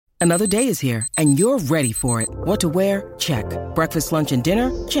Another day is here, and you're ready for it. What to wear? Check. Breakfast, lunch, and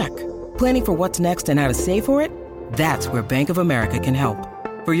dinner? Check. Planning for what's next and how to save for it? That's where Bank of America can help.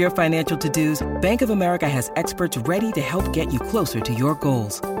 For your financial to-dos, Bank of America has experts ready to help get you closer to your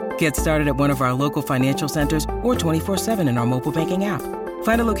goals. Get started at one of our local financial centers or 24/7 in our mobile banking app.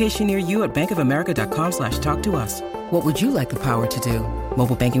 Find a location near you at bankofamerica.com/talktous. What would you like the power to do?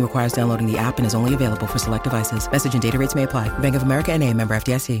 Mobile banking requires downloading the app and is only available for select devices. Message and data rates may apply. Bank of America N.A., member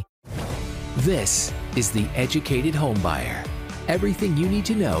FDIC. This is The Educated Homebuyer. Everything you need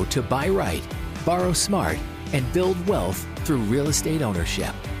to know to buy right, borrow smart, and build wealth through real estate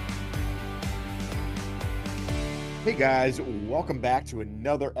ownership. Hey guys, welcome back to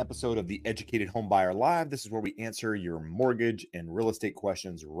another episode of The Educated Homebuyer Live. This is where we answer your mortgage and real estate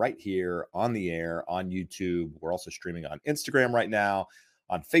questions right here on the air, on YouTube. We're also streaming on Instagram right now,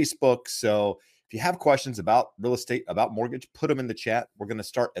 on Facebook. So if you have questions about real estate, about mortgage, put them in the chat. We're going to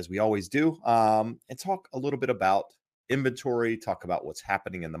start, as we always do, and talk a little bit about inventory, talk about what's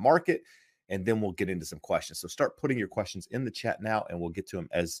happening in the market, and then we'll get into some questions. So start putting your questions in the chat now, and we'll get to them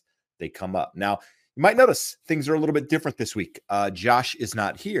as they come up. Now, you might notice things are a little bit different this week. Josh is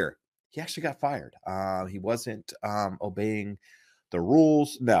not here. He actually got fired. He wasn't obeying the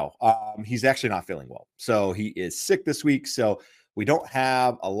rules. No, he's actually not feeling well. So he is sick this week. So we don't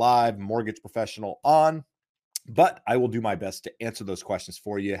have a live mortgage professional on, but I will do my best to answer those questions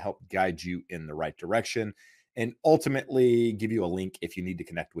for you, help guide you in the right direction, and ultimately give you a link if you need to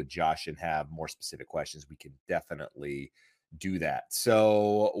connect with Josh and have more specific questions. We can definitely do that.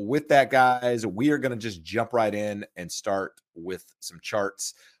 So with that, guys, we are going to just jump right in and start with some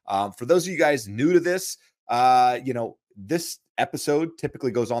charts. For those of you guys new to this, this episode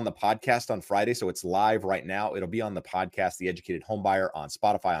typically goes on the podcast on Friday. So it's live right now. It'll be on the podcast, The Educated Homebuyer, on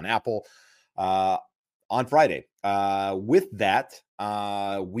Spotify, on Apple, on Friday. With that,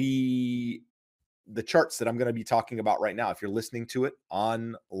 the charts that I'm going to be talking about right now, if you're listening to it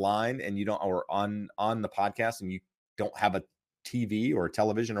online and you don't, or on the podcast and you don't have a TV or a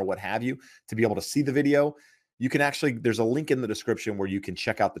television or what have you to be able to see the video, you can actually, there's a link in the description where you can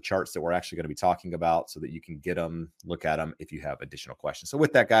check out the charts that we're actually going to be talking about so that you can get them, look at them if you have additional questions. So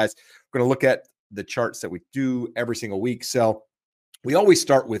with that, guys, we're going to look at the charts that we do every single week. So we always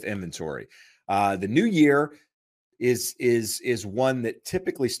start with inventory. The new year is one that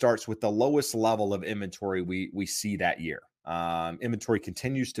typically starts with the lowest level of inventory we see that year. Inventory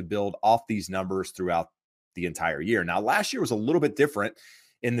continues to build off these numbers throughout the entire year. Now, last year was a little bit different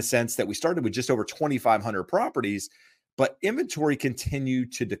in the sense that we started with just over 2,500 properties, but inventory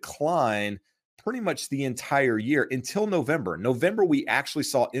continued to decline pretty much the entire year until November. November, we actually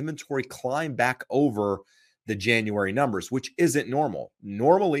saw inventory climb back over the January numbers, which isn't normal.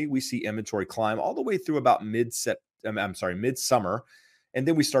 Normally, we see inventory climb all the way through about midsummer, and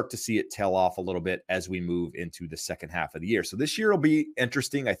then we start to see it tail off a little bit as we move into the second half of the year. So this year will be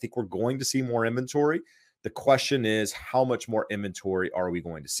interesting. I think we're going to see more inventory. The question is, how much more inventory are we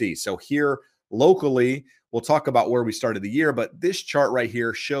going to see? So here locally, we'll talk about where we started the year, but this chart right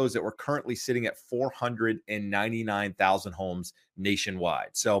here shows that we're currently sitting at 499,000 homes nationwide.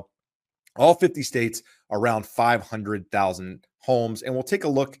 So all 50 states, around 500,000 homes. And we'll take a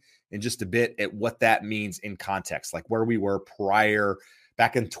look in just a bit at what that means in context, like where we were prior,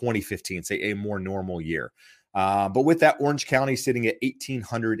 back in 2015, say a more normal year. But with that, Orange County sitting at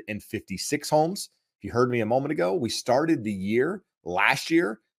 1,856 homes. If you heard me a moment ago, we started the year last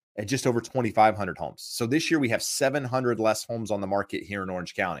year at just over 2,500 homes. So this year we have 700 less homes on the market here in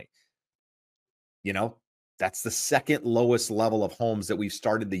Orange County. You know, that's the second lowest level of homes that we've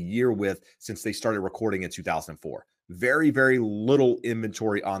started the year with since they started recording in 2004. Very, very little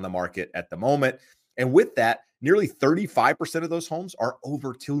inventory on the market at the moment. And with that, nearly 35% of those homes are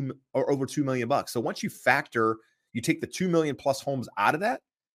over $2 million. So once you take the 2 million plus homes out of that,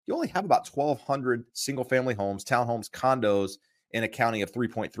 you only have about 1,200 single family homes, townhomes, condos in a county of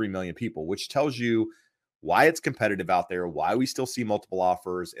 3.3 million people, which tells you why it's competitive out there, why we still see multiple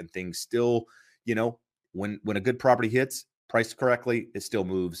offers and things still, when a good property hits priced correctly, it still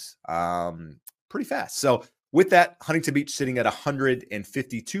moves pretty fast. So with that, Huntington Beach sitting at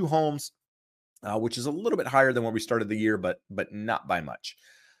 152 homes, which is a little bit higher than where we started the year, but not by much.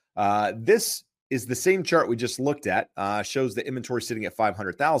 This is the same chart we just looked at, shows the inventory sitting at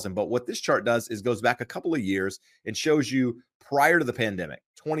 500,000. But what this chart does is goes back a couple of years and shows you prior to the pandemic,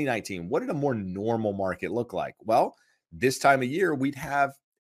 2019, what did a more normal market look like? Well, this time of year, we'd have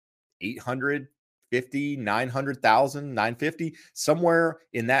 850, 900,000, 950, somewhere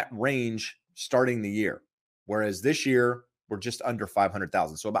in that range starting the year. Whereas this year, we're just under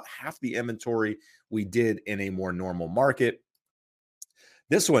 500,000. So about half the inventory we did in a more normal market.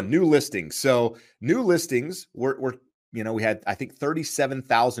 This one, new listings. So new listings, we're we had, I think,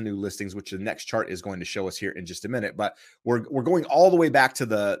 37,000 new listings, which the next chart is going to show us here in just a minute. But we're going all the way back to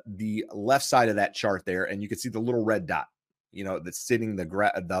the left side of that chart there, and you can see the little red dot, that's sitting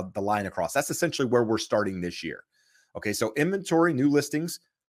the line across. That's essentially where we're starting this year. Okay, so inventory, new listings,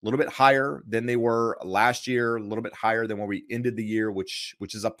 a little bit higher than they were last year, a little bit higher than where we ended the year, which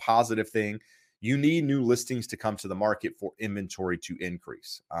is a positive thing. You need new listings to come to the market for inventory to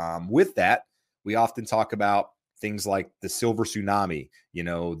increase. With that, we often talk about things like the silver tsunami,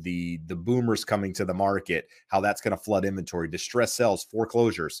 the boomers coming to the market, how that's going to flood inventory, distress sales,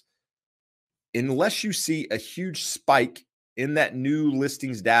 foreclosures. Unless you see a huge spike in that new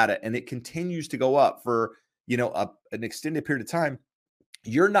listings data and it continues to go up for, an extended period of time,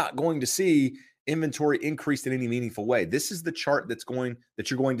 you're not going to see inventory increased in any meaningful way. This is the chart that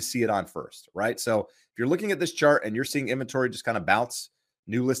you're going to see it on first, right? So if you're looking at this chart and you're seeing inventory just kind of bounce,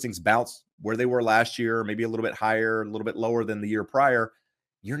 new listings bounce where they were last year, maybe a little bit higher, a little bit lower than the year prior,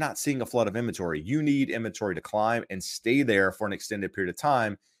 you're not seeing a flood of inventory. You need inventory to climb and stay there for an extended period of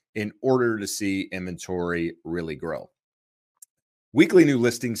time in order to see inventory really grow. Weekly new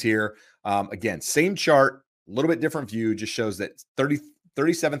listings here. Again, same chart, a little bit different view, just shows that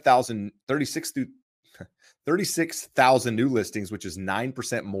 36,000 new listings, which is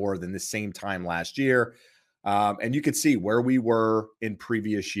 9% more than the same time last year. And you can see where we were in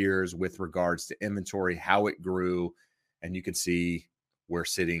previous years with regards to inventory, how it grew. And you can see we're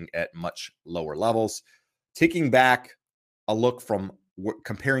sitting at much lower levels. Taking back a look from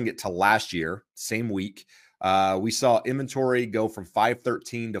comparing it to last year, same week, we saw inventory go from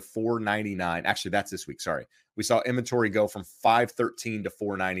 513 to 499. Actually, that's this week. Sorry. We saw inventory go from 513 to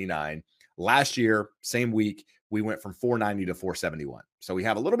 499. Last year, same week, we went from 490 to 471. So we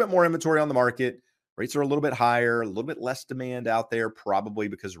have a little bit more inventory on the market. Rates are a little bit higher, a little bit less demand out there, probably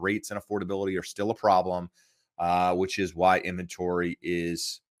because rates and affordability are still a problem, which is why inventory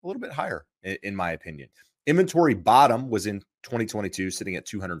is a little bit higher, in my opinion. Inventory bottom was in 2022, sitting at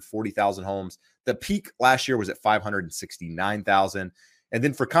 240,000 homes. The peak last year was at 569,000. And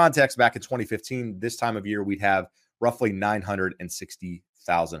then for context, back in 2015, this time of year, we'd have roughly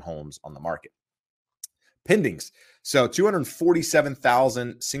 960,000 homes on the market. Pendings. So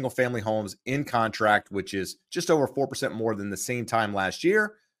 247,000 single-family homes in contract, which is just over 4% more than the same time last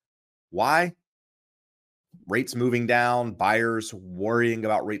year. Why? Rates moving down, buyers worrying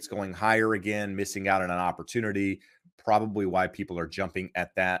about rates going higher again, missing out on an opportunity. Probably why people are jumping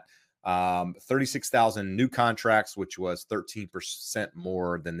at that. 36,000 new contracts, which was 13%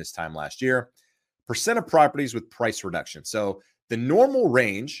 more than this time last year. Percent of properties with price reduction. So the normal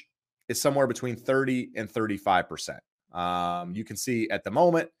range is somewhere between 30 and 35%. You can see at the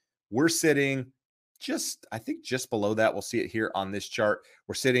moment, we're sitting just below that. We'll see it here on this chart.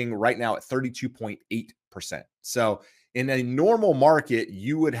 We're sitting right now at 32.8%. So in a normal market,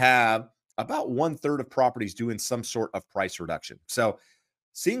 you would have about 1/3 of properties doing some sort of price reduction. So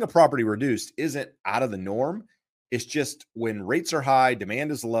seeing a property reduced isn't out of the norm. It's just when rates are high, demand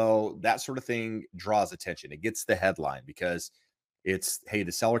is low, that sort of thing draws attention. It gets the headline because it's, hey,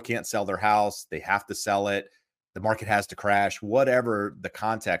 the seller can't sell their house. They have to sell it. The market has to crash, whatever the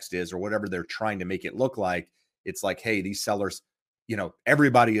context is or whatever they're trying to make it look like. It's like, hey, these sellers,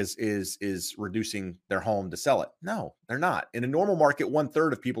 everybody is reducing their home to sell it. No, they're not. In a normal market,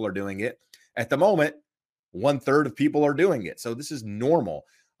 1/3 of people are doing it. At the moment, 1/3 of people are doing it. So this is normal.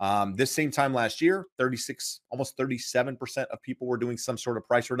 This same time last year, almost 37% of people were doing some sort of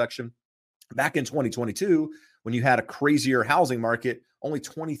price reduction. Back in 2022, when you had a crazier housing market, only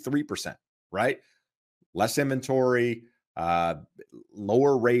 23%, right? Less inventory,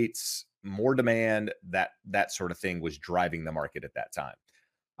 lower rates, more demand, that sort of thing was driving the market at that time.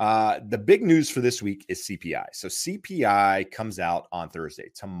 The big news for this week is CPI. So CPI comes out on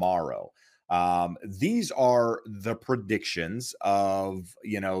Thursday, tomorrow. These are the predictions of,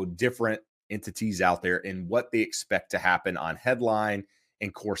 different entities out there and what they expect to happen on headline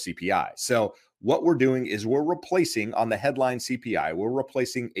and core CPI. So what we're doing is we're replacing on the headline CPI, we're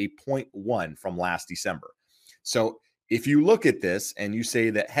replacing a 0.1 from last December. So if you look at this and you say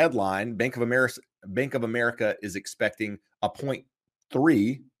that headline, Bank of America is expecting a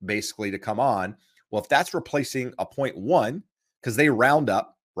 0.3 basically to come on. Well, if that's replacing a 0.1, because they round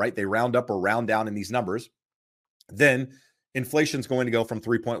up, right? They round up or round down in these numbers, then inflation is going to go from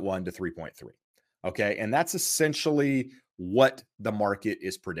 3.1 to 3.3. Okay. And that's essentially what the market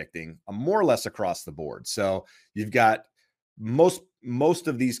is predicting, more or less across the board. So you've got most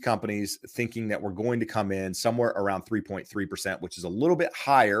of these companies thinking that we're going to come in somewhere around 3.3%, which is a little bit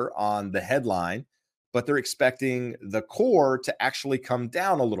higher on the headline, but they're expecting the core to actually come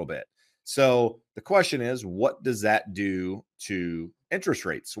down a little bit. So the question is, what does that do to interest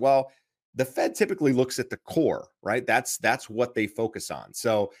rates? Well, the Fed typically looks at the core, right? That's what they focus on.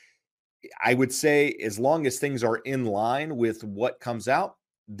 So I would say as long as things are in line with what comes out,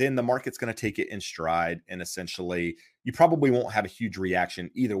 then the market's going to take it in stride. And essentially, you probably won't have a huge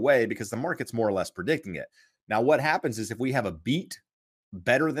reaction either way because the market's more or less predicting it. Now, what happens is if we have a beat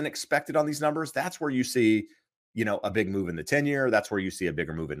better than expected on these numbers, that's where you see, a big move in the 10-year. That's where you see a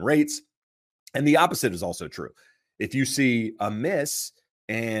bigger move in rates. And the opposite is also true. If you see a miss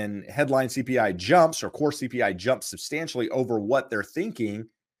and headline CPI jumps or core CPI jumps substantially over what they're thinking,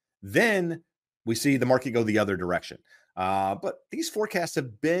 then we see the market go the other direction. But these forecasts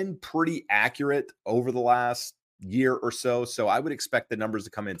have been pretty accurate over the last year or so. So I would expect the numbers to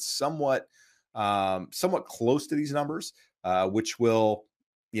come in somewhat close to these numbers, which will,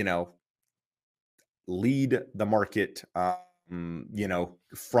 lead the market,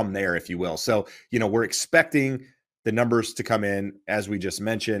 from there, if you will. So, we're expecting the numbers to come in, as we just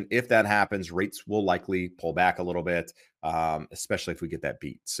mentioned. If that happens, rates will likely pull back a little bit, especially if we get that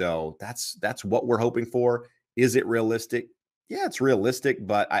beat. So that's what we're hoping for. Is it realistic? Yeah, it's realistic,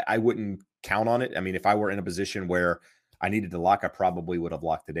 but I wouldn't count on it. I mean, if I were in a position where I needed to lock, I probably would have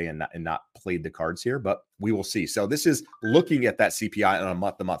locked today and not played the cards here, but we will see. So this is looking at that CPI on a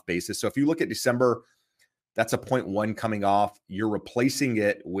month-to-month basis. So if you look at December, that's a 0.1 coming off. You're replacing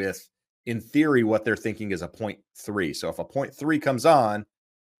it with, in theory, what they're thinking is a 0.3. So if a 0.3 comes on,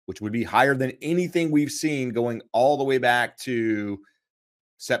 which would be higher than anything we've seen going all the way back to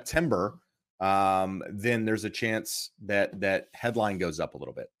September, then there's a chance that headline goes up a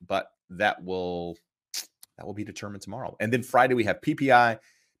little bit. But that will be determined tomorrow. And then Friday we have PPI.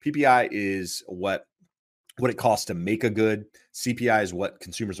 PPI is what it costs to make a good. CPI is what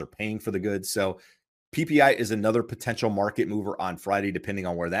consumers are paying for the goods. So PPI is another potential market mover on Friday, depending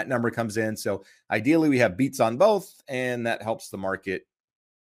on where that number comes in. So ideally, we have beats on both, and that helps the market,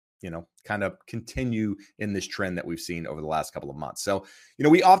 kind of continue in this trend that we've seen over the last couple of months. So,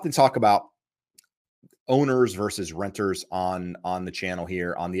 we often talk about owners versus renters on the channel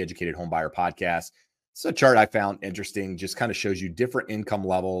here on the Educated Home Buyer podcast. It's a chart I found interesting, just kind of shows you different income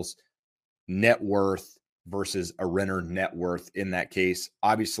levels, net worth, versus a renter net worth in that case.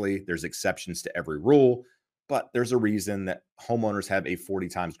 Obviously, there's exceptions to every rule, but there's a reason that homeowners have a 40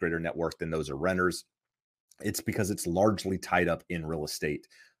 times greater net worth than those are renters. It's because it's largely tied up in real estate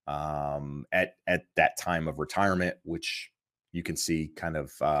at that time of retirement, which you can see kind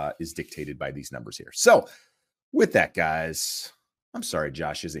of is dictated by these numbers here. So with that, guys, I'm sorry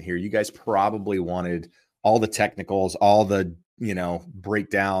Josh isn't here. You guys probably wanted all the technicals, all the break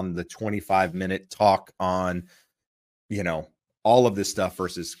down, the 25-minute talk on, all of this stuff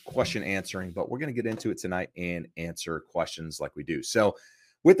versus question answering, but we're going to get into it tonight and answer questions like we do. So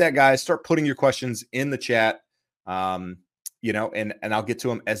with that, guys, start putting your questions in the chat, and I'll get to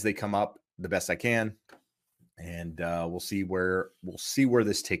them as they come up the best I can. And we'll see where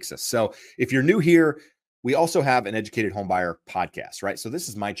this takes us. So if you're new here, we also have an Educated Home Buyer podcast, right? So this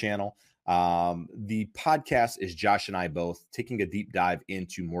is my channel. The podcast is Josh and I both taking a deep dive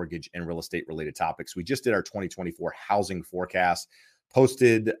into mortgage and real estate related topics. We just did our 2024 housing forecast,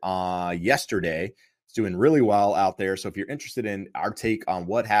 posted yesterday. It's doing really well out there. So if you're interested in our take on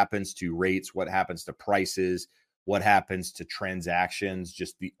what happens to rates, what happens to prices, what happens to transactions,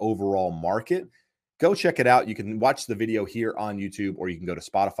 just the overall market, go check it out. You can watch the video here on YouTube, or you can go to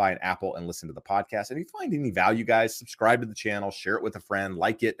Spotify and Apple and listen to the podcast. And if you find any value, guys, subscribe to the channel, share it with a friend,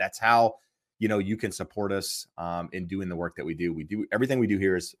 like it. That's how, you can support us in doing the work that we do. Everything we do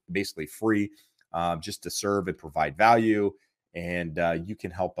here is basically free, just to serve and provide value. And you can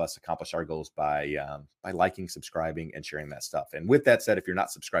help us accomplish our goals by liking, subscribing, and sharing that stuff. And with that said, if you're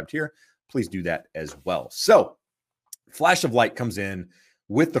not subscribed here, please do that as well. So Flash of Light comes in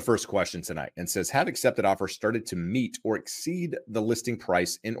with the first question tonight and says, have accepted offers started to meet or exceed the listing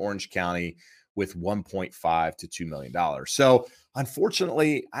price in Orange County with $1.5 to $2 million. So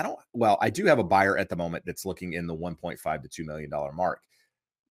unfortunately, I do have a buyer at the moment that's looking in the $1.5 to $2 million mark.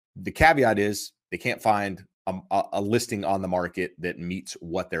 The caveat is they can't find a listing on the market that meets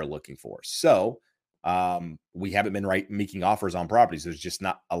what they're looking for. So we haven't been making offers on properties. There's just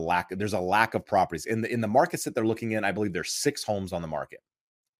not there's a lack of properties in the markets that they're looking in. I believe there's 6 homes on the market.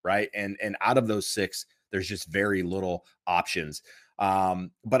 Right. And out of those 6, there's just very little options.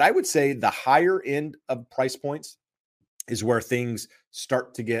 But I would say the higher end of price points is where things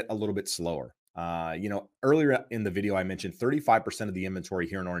start to get a little bit slower. Earlier in the video, I mentioned 35% of the inventory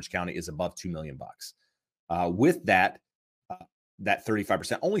here in Orange County is above $2 million. With that, that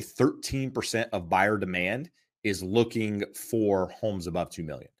 35%, only 13% of buyer demand is looking for homes above 2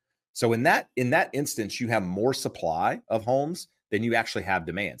 million. So in that instance, you have more supply of homes than you actually have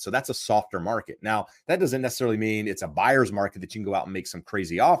demand. So that's a softer market. Now, that doesn't necessarily mean it's a buyer's market that you can go out and make some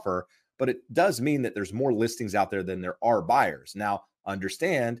crazy offer, but it does mean that there's more listings out there than there are buyers. Now,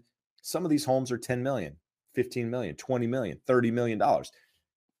 understand some of these homes are 10 million, 15 million, 20 million, $30 million.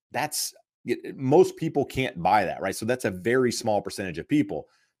 That's most people can't buy that, right? So that's a very small percentage of people.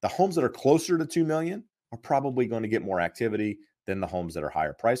 The homes that are closer to 2 million are probably going to get more activity than the homes that are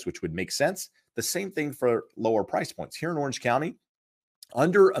higher priced, which would make sense. The same thing for lower price points. Here in Orange County,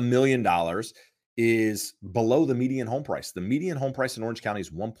 under $1 million is below the median home price. The median home price in Orange County is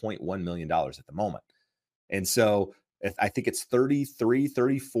 $1.1 million at the moment. And so I think it's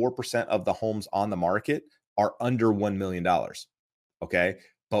 34% of the homes on the market are under $1 million. Okay.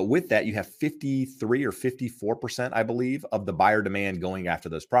 But with that, you have 53 or 54%, I believe, of the buyer demand going after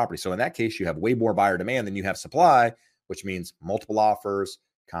those properties. So in that case, you have way more buyer demand than you have supply, which means multiple offers,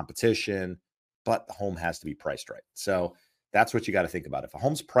 competition, but the home has to be priced right. So that's what you got to think about. If a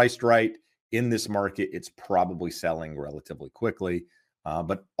home's priced right in this market, it's probably selling relatively quickly.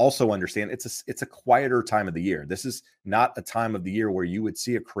 But also understand it's a quieter time of the year. This is not a time of the year where you would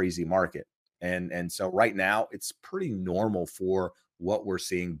see a crazy market. And so right now, it's pretty normal for what we're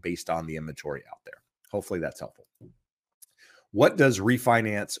seeing based on the inventory out there. Hopefully that's helpful. What does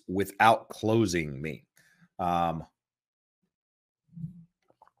refinance without closing mean?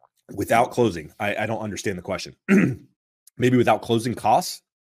 Without closing, I don't understand the question. Maybe without closing costs.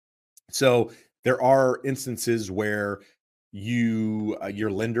 So there are instances where your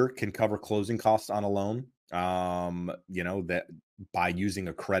lender can cover closing costs on a loan. That by using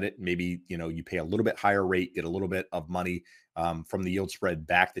a credit, maybe, you pay a little bit higher rate, get a little bit of money from the yield spread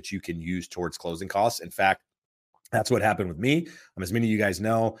back that you can use towards closing costs. In fact, that's what happened with me. As many of you guys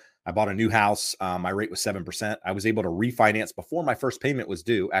know, I bought a new house. My rate was 7%. I was able to refinance before my first payment was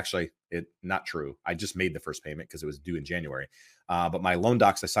due. Actually, not true. I just made the first payment because it was due in January. But my loan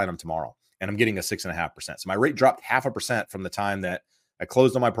docs, I signed them tomorrow, and I'm getting a 6.5%. So my rate dropped 0.5% from the time that I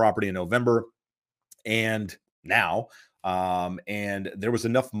closed on my property in November and now. And there was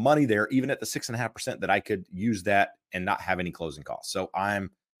enough money there, even at the 6.5%, that I could use that and not have any closing costs. So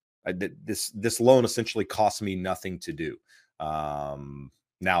this loan essentially cost me nothing to do.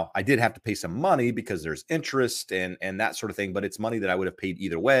 Now I did have to pay some money because there's interest and that sort of thing, but it's money that I would have paid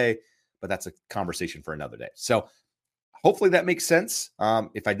either way, but that's a conversation for another day. So hopefully that makes sense.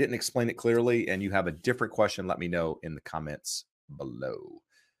 If I didn't explain it clearly and you have a different question, let me know in the comments below.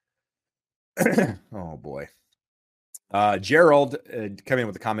 Oh boy. Gerald coming in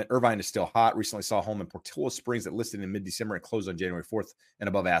with a comment. Irvine is still hot. Recently saw a home in Portola Springs that listed in mid-December and closed on January 4th and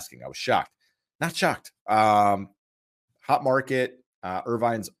above asking. I was shocked. Not shocked. Hot market.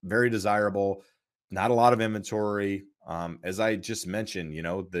 Irvine's very desirable. Not a lot of inventory. As I just mentioned,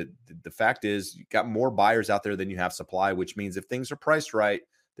 the fact is you got more buyers out there than you have supply, which means if things are priced right,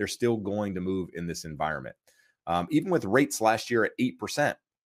 they're still going to move in this environment. Even with rates last year at 8%,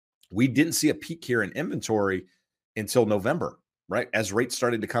 we didn't see a peak here in inventory until November, right? As rates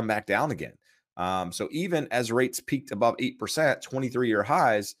started to come back down again. So even as rates peaked above 8%, 23-year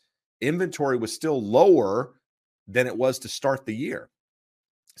highs, inventory was still lower than it was to start the year.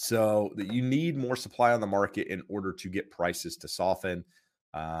 So you need more supply on the market in order to get prices to soften,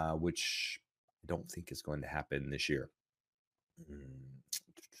 which I don't think is going to happen this year.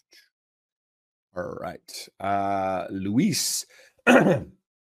 All right. Luis,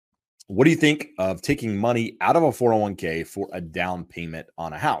 what do you think of taking money out of a 401k for a down payment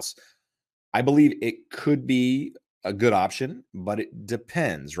on a house? I believe it could be a good option, but it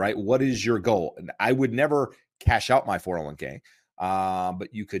depends, right? What is your goal? And I would never cash out my 401k,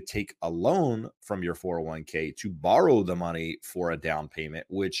 but you could take a loan from your 401k to borrow the money for a down payment,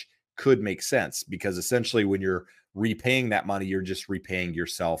 which could make sense because essentially when you're repaying that money, you're just repaying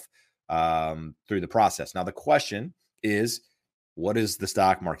yourself through the process. Now, the question is, what is the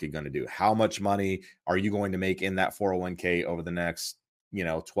stock market going to do? How much money are you going to make in that 401k over the next,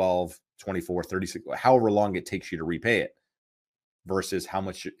 12, 24, 36, however long it takes you to repay it versus how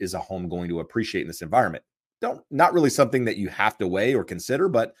much is a home going to appreciate in this environment? Not really something that you have to weigh or consider,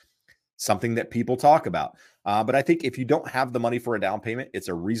 but something that people talk about. But I think if you don't have the money for a down payment, it's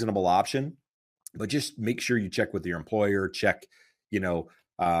a reasonable option, but just make sure you check with your employer, check,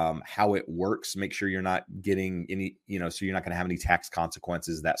 how it works, make sure you're not getting any, so you're not going to have any tax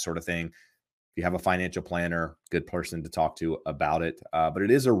consequences, that sort of thing. If you have a financial planner, good person to talk to about it. But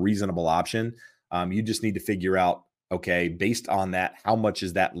it is a reasonable option. You just need to figure out, okay, based on that, how much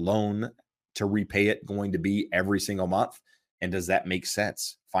is that loan to repay it going to be every single month? And does that make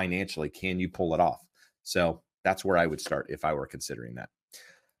sense financially? Can you pull it off? So that's where I would start if I were considering that.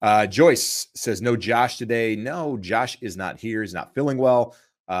 Joyce says, no Josh today. No, Josh is not here. He's not feeling well.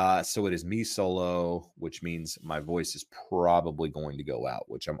 So it is me solo, which means my voice is probably going to go out,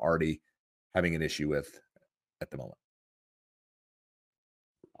 which I'm already having an issue with at the moment.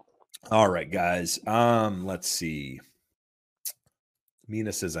 All right, guys. Let's see.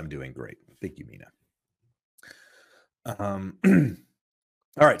 Mina says I'm doing great. Thank you, Mina.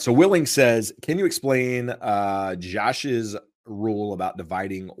 All right. So Willing says, can you explain Josh's rule about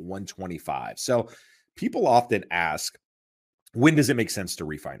dividing 125? So people often ask, when does it make sense to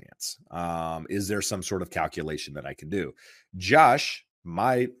refinance? Is there some sort of calculation that I can do? Josh,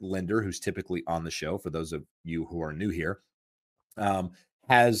 my lender, who's typically on the show, for those of you who are new here,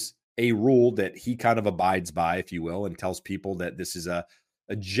 has a rule that he kind of abides by, if you will, and tells people that this is a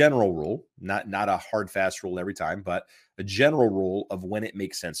general rule, not a hard, fast rule every time, but a general rule of when it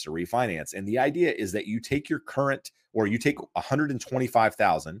makes sense to refinance. And the idea is that you take your current, or you take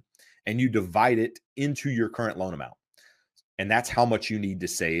 $125,000 and you divide it into your current loan amount. And that's how much you need to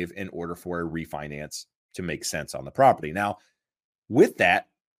save in order for a refinance to make sense on the property. Now, with that,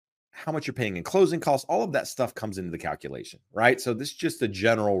 how much you're paying in closing costs, all of that stuff comes into the calculation, right? So this is just a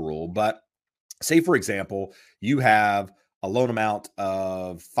general rule. But say, for example, you have a loan amount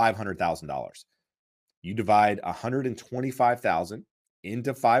of $500,000. You divide $125,000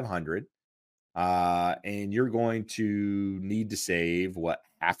 into 500, and you're going to need to save what,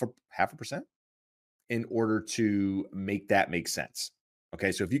 half a percent in order to make that make sense.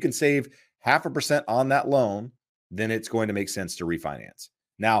 Okay, so if you can save 0.5% on that loan, then it's going to make sense to refinance.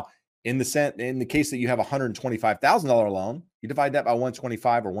 Now, in the case that you have a $125,000 loan, you divide that by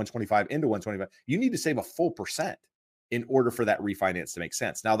 125 or 125 into 125, you need to save a full percent in order for that refinance to make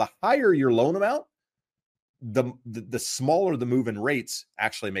sense. Now, the higher your loan amount, the smaller the move in rates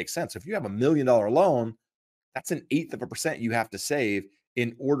actually makes sense. If you have $1 million loan, that's 1/8% you have to save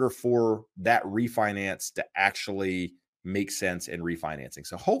in order for that refinance to actually make sense in refinancing.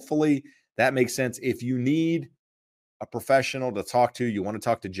 So hopefully that makes sense. If you need a professional to talk to, you want to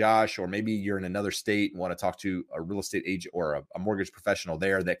talk to Josh, or maybe you're in another state and want to talk to a real estate agent or a mortgage professional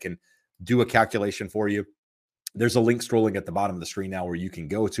there that can do a calculation for you, there's a link scrolling at the bottom of the screen now where you can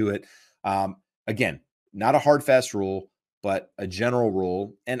go to it. Again, not a hard, fast rule, but a general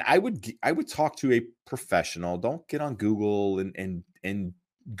rule. And I would talk to a professional. Don't get on Google and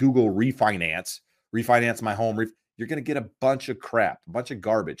Google refinance my home. You're going to get a bunch of crap, a bunch of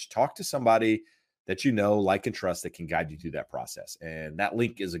garbage. Talk to somebody that you know, like, and trust that can guide you through that process. And that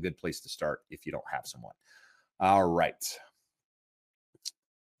link is a good place to start if you don't have someone. All right.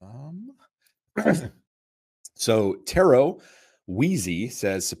 So Taro Wheezy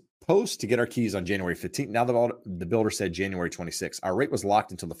says, supposed to get our keys on January 15th. Now the builder said January 26th. Our rate was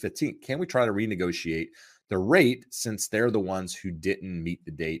locked until the 15th. Can we try to renegotiate the rate since they're the ones who didn't meet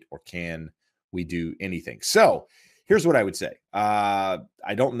the date, or can we do anything? So here's what I would say. I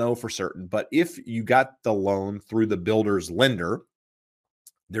don't know for certain, but if you got the loan through the builder's lender,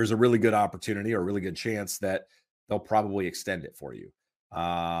 there's a really good opportunity or a really good chance that they'll probably extend it for you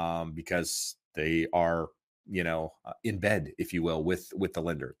because they are, in bed, if you will, with the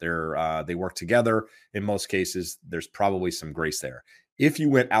lender. They work together. In most cases, there's probably some grace there. If you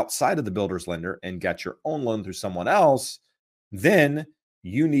went outside of the builder's lender and got your own loan through someone else, then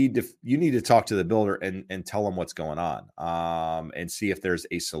you need to talk to the builder and tell them what's going on and see if there's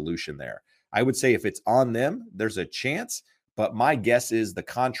a solution there. I would say if it's on them, there's a chance, but my guess is the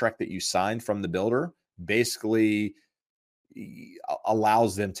contract that you signed from the builder basically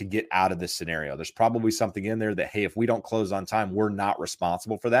allows them to get out of this scenario. There's probably something in there that, hey, if we don't close on time, we're not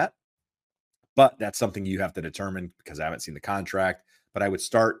responsible for that. But that's something you have to determine because I haven't seen the contract. But I would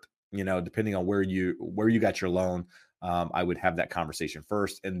start, depending on where you got your loan, I would have that conversation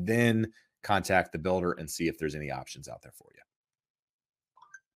first and then contact the builder and see if there's any options out there for you.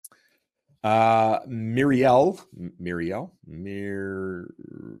 Miriel. We're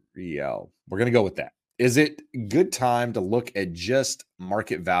going to go with that. Is it good time to look at just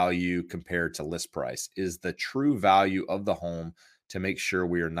market value compared to list price? Is the true value of the home to make sure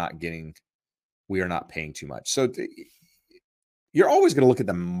we are not paying too much? So you're always going to look at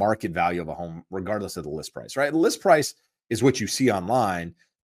the market value of a home regardless of the list price, right? The list price is what you see online,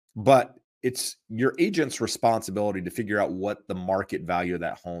 but it's your agent's responsibility to figure out what the market value of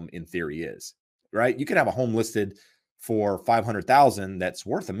that home in theory is, right? You can have a home listed for $500,000 that's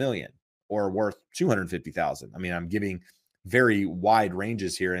worth $1 million or worth $250,000. I mean, I'm giving very wide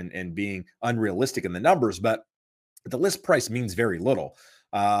ranges here and being unrealistic in the numbers, but the list price means very little.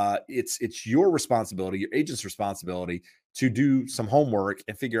 It's your responsibility, your agent's responsibility to do some homework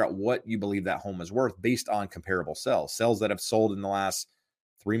and figure out what you believe that home is worth based on comparable sales that have sold in the last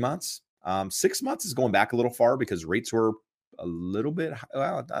 3 months. 6 months is going back a little far because rates were a little bit,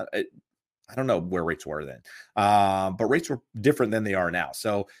 well, I don't know where rates were then, but rates were different than they are now.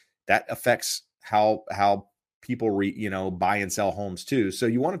 So that affects how people buy and sell homes too. So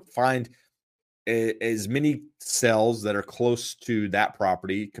you want to find as many sales that are close to that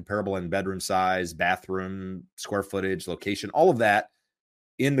property, comparable in bedroom size, bathroom, square footage, location, all of that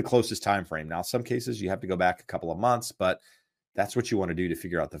in the closest time frame. Now, some cases you have to go back a couple of months, but that's what you want to do to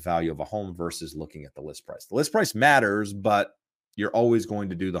figure out the value of a home versus looking at the list price. The list price matters, but you're always going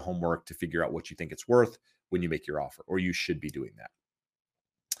to do the homework to figure out what you think it's worth when you make your offer, or you should be doing that.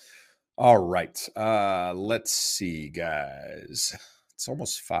 All right. Let's see, guys. It's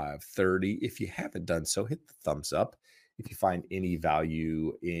almost 5:30. If you haven't done so, hit the thumbs up. If you find any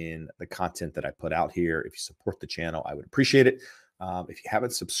value in the content that I put out here, if you support the channel, I would appreciate it. If you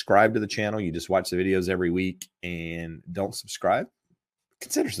haven't subscribed to the channel, you just watch the videos every week and don't subscribe,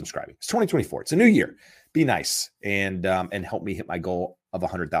 consider subscribing. It's 2024. It's a new year. Be nice and help me hit my goal of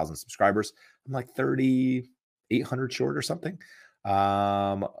 100,000 subscribers. I'm like 3,800 short or something.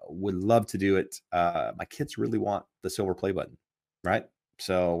 Would love to do it. My kids really want the silver play button, right?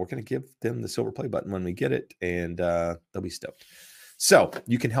 So we're going to give them the silver play button when we get it, and they'll be stoked. So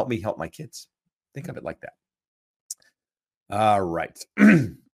you can help me help my kids. Think of it like that. All right.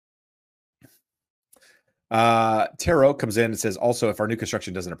 Tarot comes in and says, also, if our new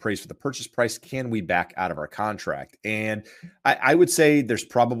construction doesn't appraise for the purchase price, can we back out of our contract? And I would say there's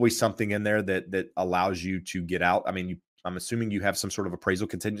probably something in there that allows you to get out. I mean, I'm assuming you have some sort of appraisal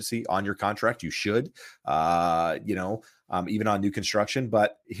contingency on your contract. You should, even on new construction.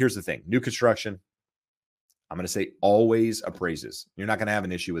 But here's the thing. New construction, I'm going to say always appraises. You're not going to have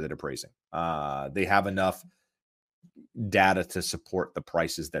an issue with it appraising. They have enough data to support the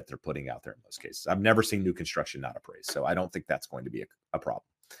prices that they're putting out there in most cases. I've never seen new construction not appraised, so I don't think that's going to be a problem.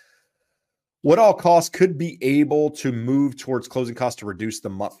 What all costs could be able to move towards closing costs to reduce the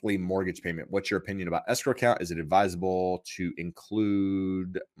monthly mortgage payment? What's your opinion about escrow account? Is it advisable to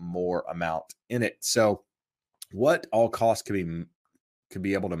include more amount in it? So what all costs could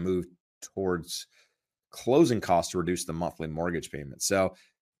be able to move towards closing costs to reduce the monthly mortgage payment? So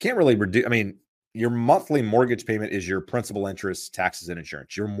can't really reduce, I mean, your monthly mortgage payment is your principal, interest, taxes, and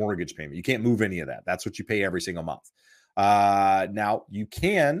insurance, your mortgage payment. You can't move any of that. That's what you pay every single month. Now, you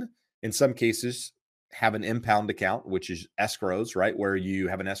can, in some cases, have an impound account, which is escrows, right? Where you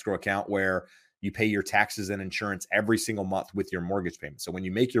have an escrow account where you pay your taxes and insurance every single month with your mortgage payment. So when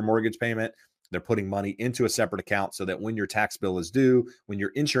you make your mortgage payment, they're putting money into a separate account so that when your tax bill is due, when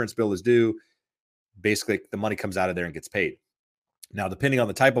your insurance bill is due, basically the money comes out of there and gets paid. Now, depending on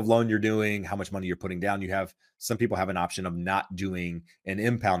the type of loan you're doing, how much money you're putting down, some people have an option of not doing an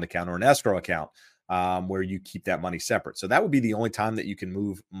impound account or an escrow account where you keep that money separate. So that would be the only time that you can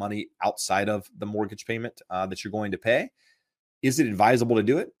move money outside of the mortgage payment that you're going to pay. Is it advisable to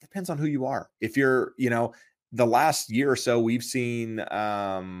do it? Depends on who you are. If you're, the last year or so, we've seen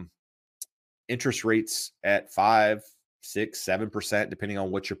interest rates at 5, 6, 7%, depending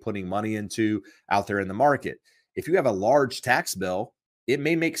on what you're putting money into out there in the market. If you have a large tax bill, it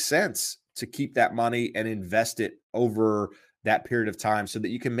may make sense to keep that money and invest it over that period of time so that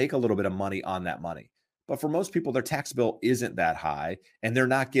you can make a little bit of money on that money. But for most people, their tax bill isn't that high, and they're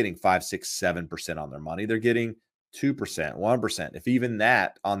not getting 5, 6, 7% on their money. They're getting 2%, 1%, if even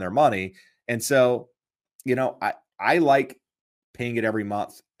that, on their money. And so, I like paying it every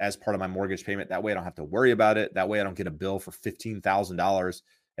month as part of my mortgage payment. That way I don't have to worry about it. That way I don't get a bill for $15,000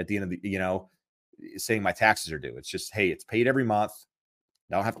 at the end of the, saying my taxes are due. It's just, hey, it's paid every month.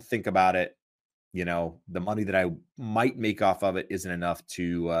 I don't have to think about it. The money that I might make off of it isn't enough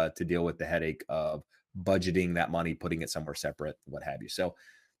to deal with the headache of budgeting that money, putting it somewhere separate, what have you. So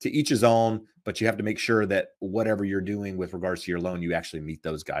to each his own, but you have to make sure that whatever you're doing with regards to your loan, you actually meet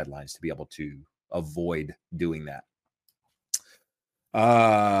those guidelines to be able to avoid doing that.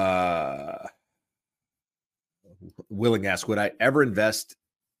 Willing asks, would I ever invest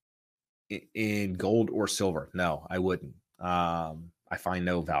in gold or silver? No, I wouldn't. I find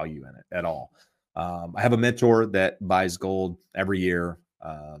no value in it at all. I have a mentor that buys gold every year.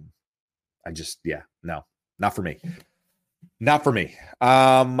 No, not for me. Not for me.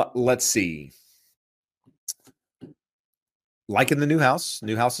 Let's see. Liking the new house.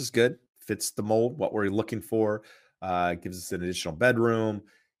 New house is good. Fits the mold, what we're looking for. Gives us an additional bedroom.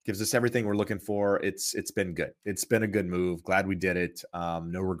 Gives us everything we're looking for. It's been good. It's been a good move. Glad we did it.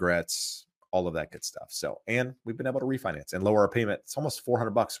 No regrets. all of that good stuff. So, and we've been able to refinance and lower our payment. It's almost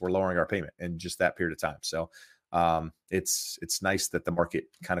 $400. We're lowering our payment in just that period of time. So it's nice that the market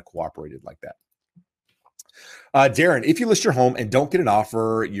kind of cooperated like that. Darren, if you list your home and don't get an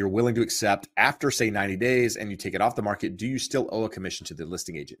offer you're willing to accept after, say, 90 days and you take it off the market, do you still owe a commission to the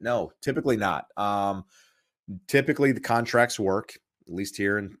listing agent? No, typically not. Typically the contracts work, at least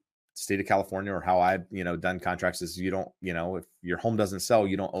here in the state of California, or how I've, done contracts, is you don't, if your home doesn't sell,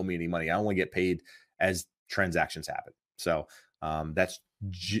 you don't owe me any money. I only get paid as transactions happen. So that's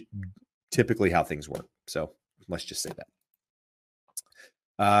typically how things work. So let's just say that.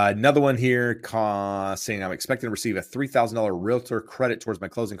 Another one here saying I'm expecting to receive a $3,000 realtor credit towards my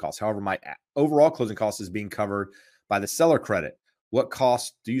closing costs. However, my overall closing cost is being covered by the seller credit. What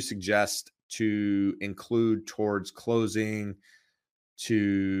costs do you suggest to include towards closing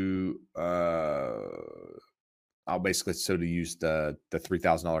to, I'll basically, so to use the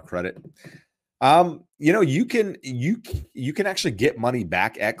 $3,000 credit? You can actually get money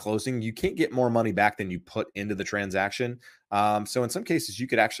back at closing. You can't get more money back than you put into the transaction. So in some cases you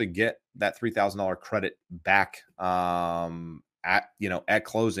could actually get that $3,000 credit back, at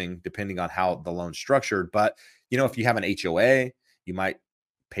closing, depending on how the loan's structured. But, if you have an HOA, you might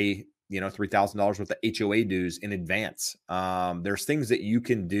pay, $3,000 worth of HOA dues in advance. There's things that you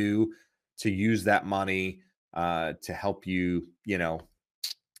can do to use that money, to help you,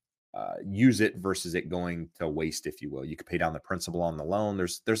 use it versus it going to waste, if you will. You could pay down the principal on the loan.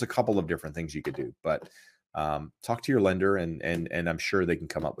 There's a couple of different things you could do, but talk to your lender and I'm sure they can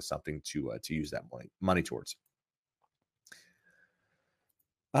come up with something to use that money towards.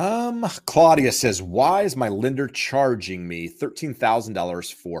 Claudia says, why is my lender charging me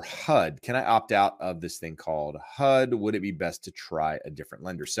 $13,000 for HUD? Can I opt out of this thing called HUD? Would it be best to try a different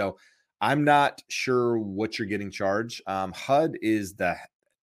lender? So I'm not sure what you're getting charged. HUD is the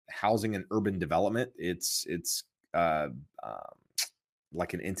Housing and Urban Development. It's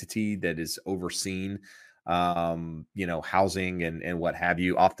like an entity that is overseen, housing and what have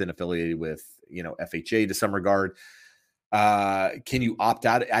you, often affiliated with, FHA to some regard. Can you opt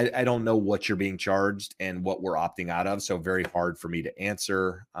out? I don't know what you're being charged and what we're opting out of. So very hard for me to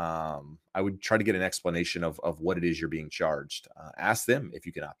answer. I would try to get an explanation of what it is you're being charged. Ask them if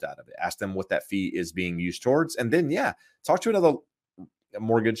you can opt out of it. Ask them what that fee is being used towards. And then, talk to another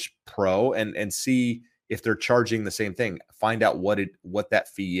mortgage pro and see if they're charging the same thing. Find out what that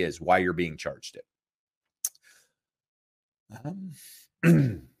fee is, why you're being charged it.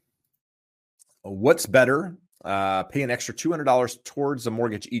 What's better? Pay an extra $200 towards the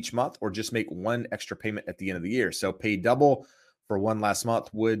mortgage each month, or just make one extra payment at the end of the year? So pay double for one last month.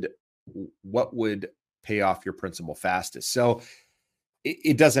 What would pay off your principal fastest? So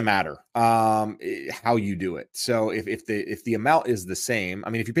it doesn't matter how you do it. So if the amount is the same, I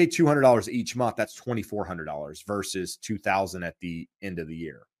mean, if you pay $200 each month, that's $2,400 versus $2,000 at the end of the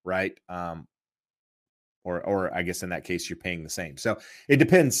year, right? Or I guess in that case, you're paying the same. So it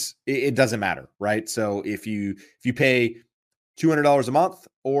depends. It doesn't matter, right? So if you pay $200 a month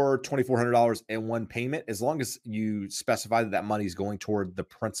or $2,400 in one payment, as long as you specify that money is going toward the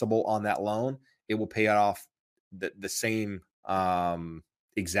principal on that loan, it will pay it off the same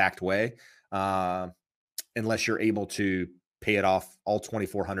exact way, unless you're able to pay it off all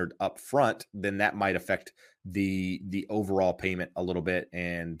 $2,400 up front. Then that might affect the overall payment a little bit.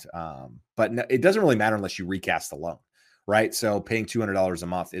 And but no, it doesn't really matter unless you recast the loan, right? So paying $200 a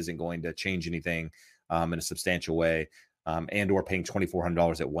month isn't going to change anything in a substantial way, and or paying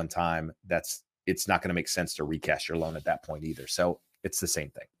 $2,400 at one time. It's not going to make sense to recast your loan at that point either. So it's the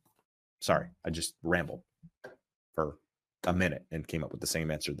same thing. Sorry, I just rambled for a minute and came up with the same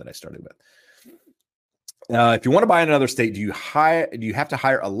answer that I started with. If you want to buy in another state, do you have to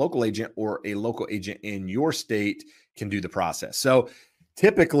hire a local agent, or a local agent in your state can do the process? So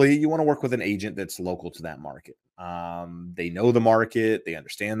typically you want to work with an agent that's local to that market. They know the market, they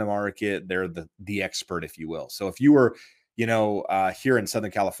understand the market. They're the expert, if you will. So if you were, here in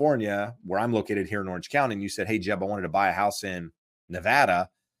Southern California, where I'm located here in Orange County, and you said, hey, Jeb, I wanted to buy a house in Nevada,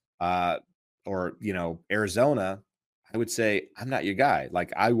 or, Arizona, I would say, I'm not your guy.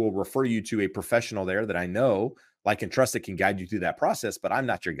 Like, I will refer you to a professional there that I know, like, and trust, that can guide you through that process, but I'm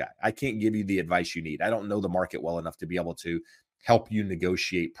not your guy. I can't give you the advice you need. I don't know the market well enough to be able to help you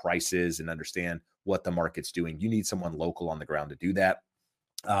negotiate prices and understand what the market's doing. You need someone local on the ground to do that.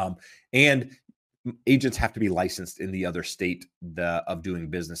 And agents have to be licensed in the other state of doing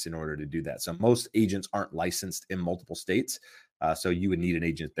business in order to do that. So most agents aren't licensed in multiple states. So you would need an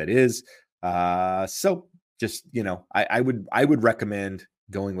agent that is. So just, I would recommend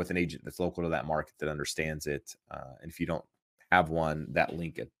going with an agent that's local to that market, that understands it. And if you don't have one, that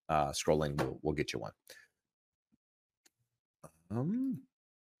link scrolling will get you one.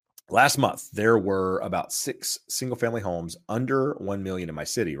 Last month, there were about 6 single-family homes under 1 million in my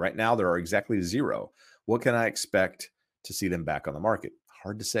city. Right now, there are exactly 0. What can I expect to see them back on the market?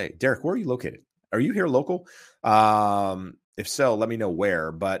 Hard to say. Derek, where are you located? Are you here local? If so, let me know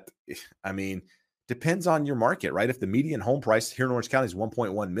where. But I mean, depends on your market, right? If the median home price here in Orange County is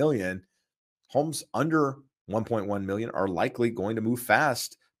 1.1 million, homes under 1.1 million are likely going to move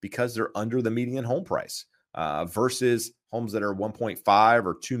fast because they're under the median home price. Versus homes that are 1.5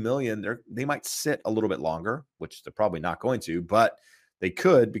 or 2 million, they might sit a little bit longer, which they're probably not going to, but they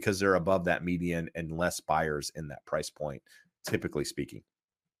could because they're above that median and less buyers in that price point, typically speaking.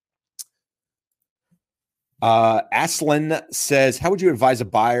 Aslan says, how would you advise a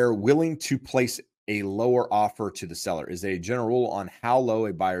buyer willing to place a lower offer to the seller? Is there a general rule on how low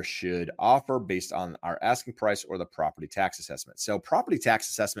a buyer should offer based on our asking price or the property tax assessment? So property tax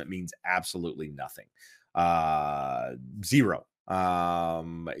assessment means absolutely nothing. 0.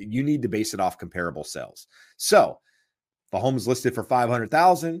 You need to base it off comparable sales. So the home's listed for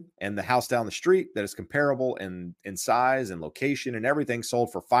 $500,000 and the house down the street that is comparable in size and location and everything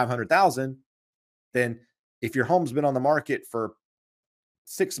sold for $500,000. Then if your home's been on the market for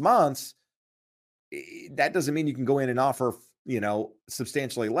 6 months, that doesn't mean you can go in and offer,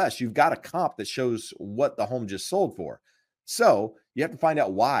 substantially less. You've got a comp that shows what the home just sold for. So you have to find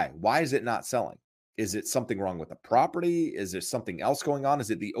out why. Why is it not selling? Is it something wrong with the property? Is there something else going on?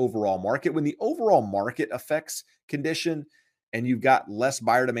 Is it the overall market? When the overall market affects condition and you've got less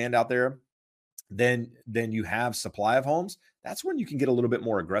buyer demand out there than you have supply of homes, that's when you can get a little bit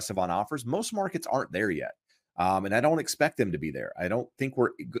more aggressive on offers. Most markets aren't there yet. And I don't expect them to be there. I don't think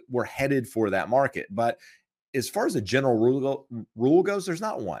we're headed for that market. But as far as the general rule goes, there's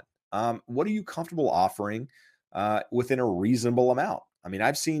not one. What are you comfortable offering within a reasonable amount? I mean,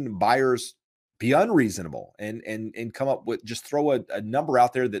 I've seen buyers be unreasonable and come up with, just throw a number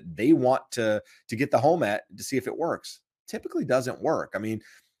out there that they want to get the home at to see if it works. Typically doesn't work. I mean,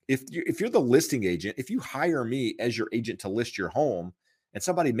 if you're the listing agent, if you hire me as your agent to list your home and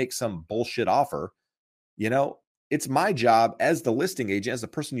somebody makes some bullshit offer, it's my job as the listing agent, as the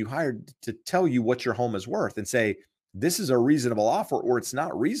person you hired, to tell you what your home is worth and say, this is a reasonable offer or it's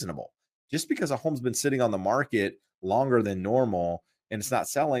not reasonable. Just because a home's been sitting on the market longer than normal and it's not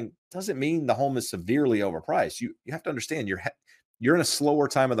selling doesn't mean the home is severely overpriced. You have to understand you're in a slower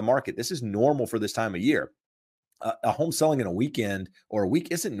time of the market. This is normal for this time of year. A home selling in a weekend or a week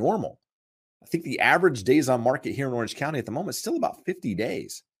isn't normal. I think the average days on market here in Orange County at the moment is still about 50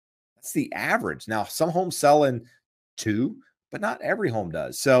 days. That's the average. Now, some homes sell in 2, but not every home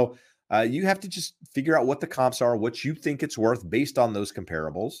does. So you have to just figure out what the comps are, what you think it's worth based on those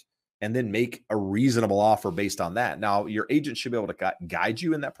comparables, and then make a reasonable offer based on that. Now, your agent should be able to guide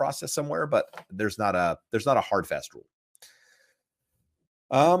you in that process somewhere, but there's not a hard, fast rule.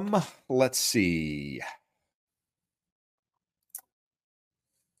 Let's see.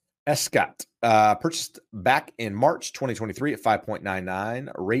 Escott purchased back in March 2023 at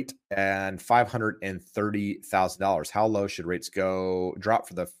 5.99 rate and $530,000. How low should rates drop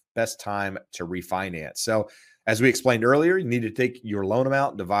for the best time to refinance? So as we explained earlier, you need to take your loan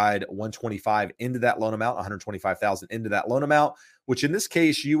amount, divide 125 into that loan amount, 125,000 into that loan amount, which in this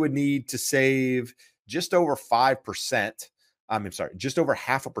case, you would need to save just over 5%. Just over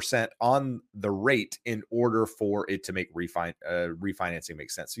 0.5% on the rate in order for it to make refinancing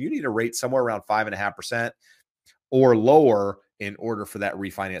make sense. So you need a rate somewhere around 5.5% or lower in order for that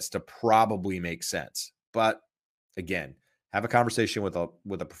refinance to probably make sense. But again, have a conversation with a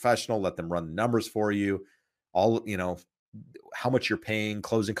professional, let them run the numbers for you. All, how much you're paying,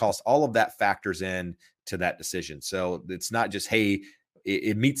 closing costs, all of that factors in to that decision. So it's not just, hey,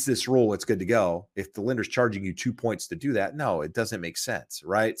 it meets this rule, it's good to go. If the lender's charging you 2 points to do that, no, it doesn't make sense,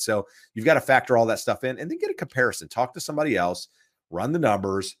 right? So you've got to factor all that stuff in and then get a comparison. Talk to somebody else, run the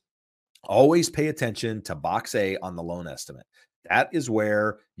numbers. Always pay attention to box A on the loan estimate. That is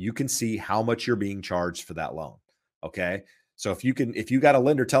where you can see how much you're being charged for that loan, okay? So if you got a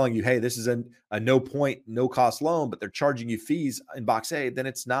lender telling you, hey, this is a no point, no cost loan, but they're charging you fees in box A, then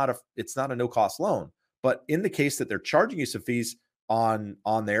it's not a no cost loan. But in the case that they're charging you some fees on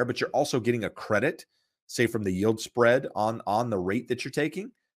there, but you're also getting a credit, say from the yield spread on the rate that you're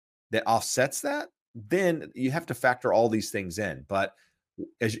taking that offsets that, then you have to factor all these things in. But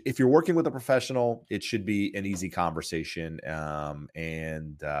if you're working with a professional, it should be an easy conversation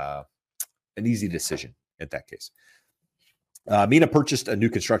and an easy decision in that case. Mina purchased a new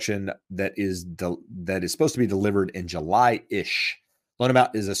construction that is supposed to be delivered in July-ish. Loan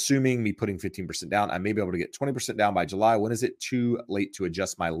amount is assuming me putting 15% down. I may be able to get 20% down by July. When is it too late to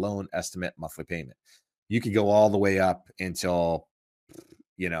adjust my loan estimate monthly payment? You could go all the way up until,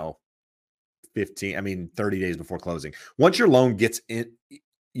 30 days before closing. Once your loan gets in,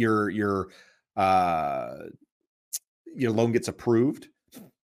 your loan gets approved,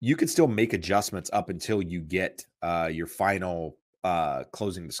 you can still make adjustments up until you get your final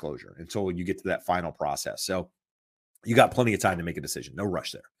closing disclosure, until you get to that final process. So you got plenty of time to make a decision. No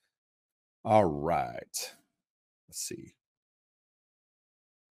rush there. All right. Let's see.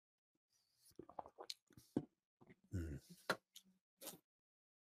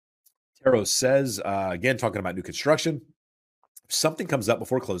 Taro says, again, talking about new construction, if something comes up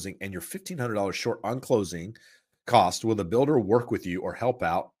before closing and you're $1,500 short on closing cost, will the builder work with you or help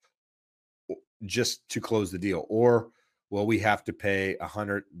out just to close the deal? Or will we have to pay the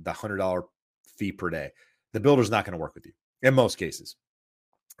 $100 fee per day? The builder's not going to work with you in most cases,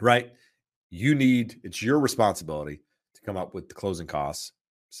 right? It's your responsibility to come up with the closing costs.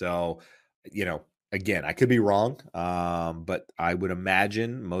 So, again, I could be wrong, but I would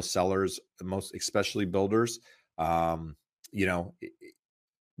imagine most sellers, especially builders,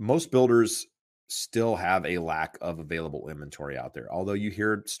 most builders still have a lack of available inventory out there. Although you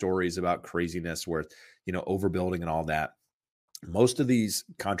hear stories about craziness where, overbuilding and all that, most of these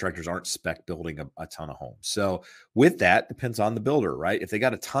contractors aren't spec building a ton of homes. So with that, depends on the builder, right? If they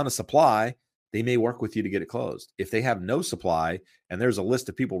got a ton of supply, they may work with you to get it closed. If they have no supply and there's a list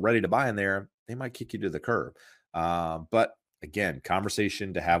of people ready to buy in there, they might kick you to the curb. But again,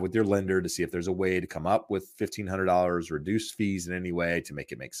 conversation to have with your lender to see if there's a way to come up with $1,500, reduce fees in any way to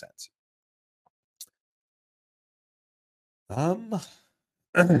make it make sense.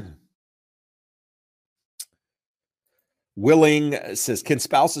 Willing says, can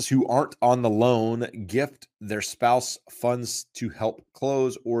spouses who aren't on the loan gift their spouse funds to help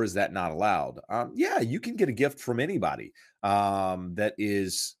close, or is that not allowed? Yeah, you can get a gift from anybody that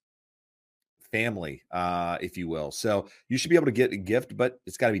is family, if you will. So you should be able to get a gift, but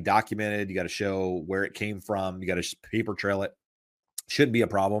it's got to be documented. You got to show where it came from. You got to paper trail it. Shouldn't be a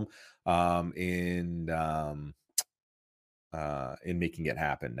problem in making it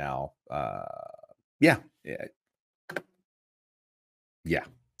happen. Now, yeah.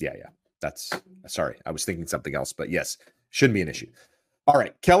 That's sorry. I was thinking something else, but yes, shouldn't be an issue. All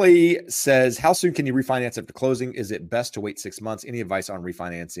right. Kelly says, how soon can you refinance after closing? Is it best to wait 6 months? Any advice on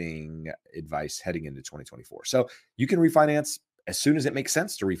refinancing advice heading into 2024? So you can refinance as soon as it makes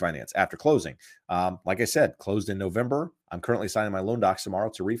sense to refinance after closing. Like I said, closed in November. I'm currently signing my loan docs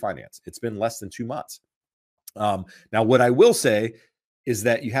tomorrow to refinance. It's been less than 2 months. Now, what I will say is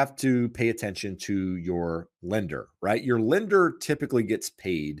that you have to pay attention to your lender, right? Your lender typically gets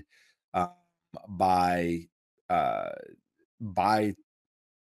paid by the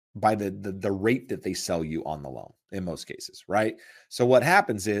rate that they sell you on the loan in most cases, right? So what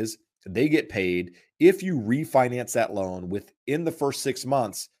happens is they get paid if you refinance that loan within the first 6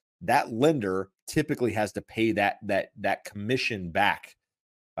 months. That lender typically has to pay that commission back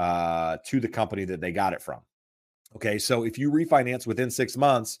to the company that they got it from. Okay, so if you refinance within 6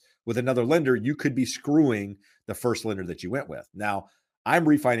 months with another lender, you could be screwing the first lender that you went with. Now, I'm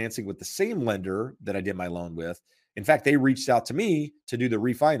refinancing with the same lender that I did my loan with. In fact, they reached out to me to do the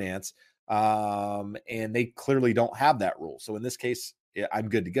refinance, and they clearly don't have that rule. So in this case, I'm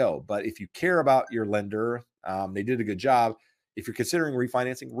good to go. But if you care about your lender, they did a good job. If you're considering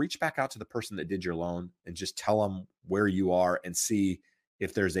refinancing, reach back out to the person that did your loan and just tell them where you are and see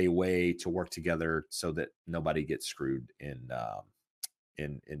if there's a way to work together so that nobody gets screwed in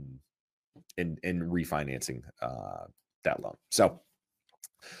refinancing that loan. So,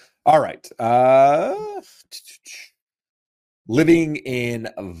 all right. Living in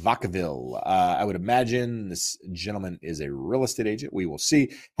Vacaville. I would imagine this gentleman is a real estate agent. We will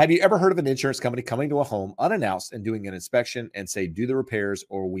see. Have you ever heard of an insurance company coming to a home unannounced and doing an inspection and say, do the repairs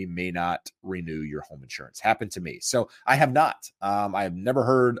or we may not renew your home insurance? Happened to me. So I have not. I have never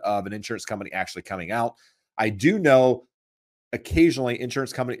heard of an insurance company actually coming out. I do know occasionally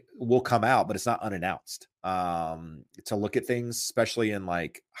insurance company will come out, but it's not unannounced to look at things, especially in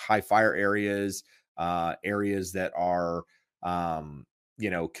like high fire areas, areas that are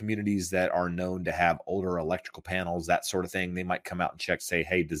communities that are known to have older electrical panels, that sort of thing. They might come out and check, say,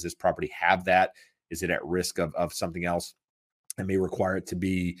 hey, does this property have that? Is it at risk of something else? And may require it to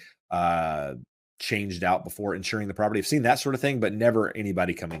be changed out before insuring the property. I've seen that sort of thing, but never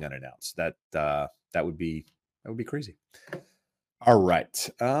anybody coming unannounced. That would be crazy. All right.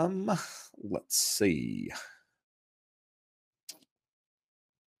 Let's see.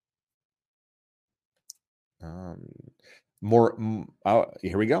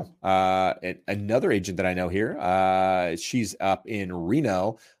 Here we go. Another agent that I know here, she's up in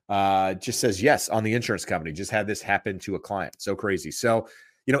Reno, just says yes on the insurance company. Just had this happen to a client. So crazy. So,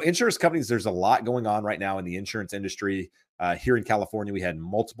 insurance companies, there's a lot going on right now in the insurance industry. Here in California, we had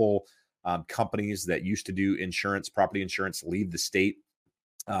multiple companies that used to do insurance, property insurance, leave the state.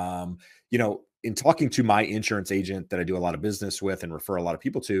 In talking to my insurance agent that I do a lot of business with and refer a lot of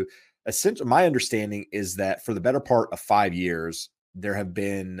people to, essentially my understanding is that for the better part of 5 years, there have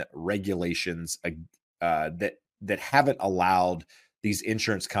been regulations that haven't allowed these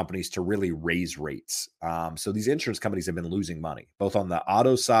insurance companies to really raise rates. So these insurance companies have been losing money, both on the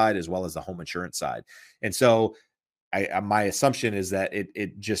auto side as well as the home insurance side. And so my assumption is that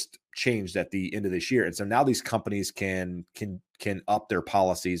it just changed at the end of this year. And so now these companies can up their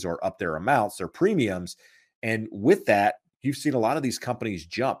policies or up their amounts, their premiums. And with that, you've seen a lot of these companies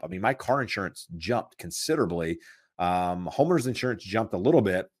jump. I mean, my car insurance jumped considerably. Homeowners insurance jumped a little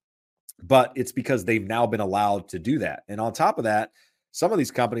bit, but it's because they've now been allowed to do that. And on top of that, some of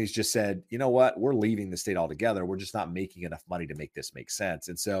these companies just said, you know what, we're leaving the state altogether. We're just not making enough money to make this make sense.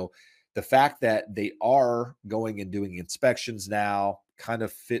 And so the fact that they are going and doing inspections now kind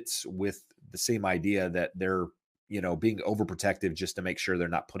of fits with the same idea that they're, being overprotective just to make sure they're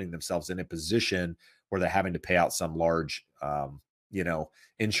not putting themselves in a position where they're having to pay out some large,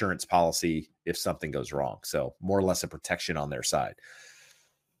 insurance policy if something goes wrong. So more or less a protection on their side.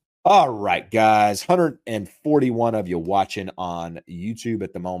 All right, guys, 141 of you watching on YouTube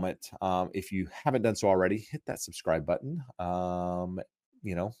at the moment. If you haven't done so already, hit that subscribe button. Thumbs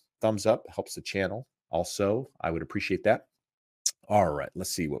up helps the channel. Also, I would appreciate that. All right,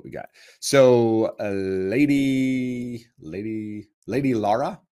 let's see what we got. So, Lady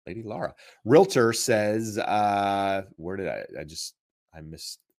Laura, Realtor says, where did I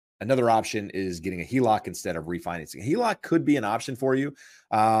missed. Another option is getting a HELOC instead of refinancing. A HELOC could be an option for you,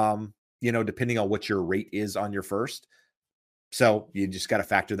 depending on what your rate is on your first. So you just got to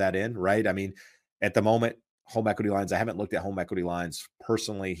factor that in, right? I mean, at the moment, home equity lines, I haven't looked at home equity lines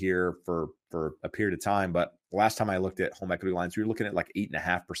personally here for a period of time, but the last time I looked at home equity lines, we were looking at like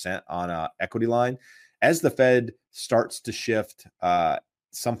 8.5% on a equity line. As the Fed starts to shift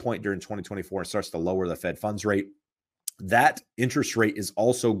some point during 2024 and starts to lower the Fed funds rate, that interest rate is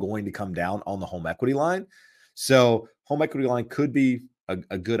also going to come down on the home equity line. So home equity line could be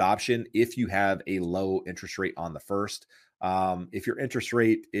a good option if you have a low interest rate on the first. If your interest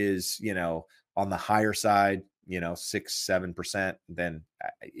rate is, on the higher side, 6-7%, then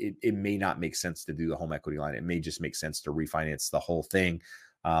it may not make sense to do the home equity line. It may just make sense to refinance the whole thing,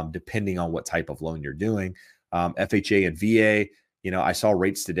 depending on what type of loan you're doing. FHA and VA, I saw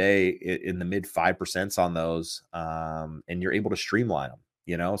rates today in the mid 5% on those, and you're able to streamline them,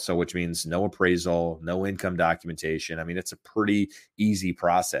 so which means no appraisal, no income documentation. I mean, it's a pretty easy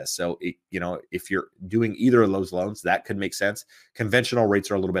process. So, if you're doing either of those loans, that could make sense. Conventional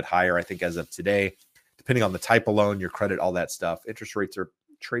rates are a little bit higher, I think, as of today, depending on the type of loan, your credit, all that stuff. Interest rates are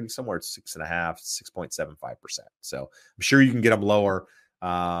trading somewhere at 6.5%, 6.75%. So I'm sure you can get them lower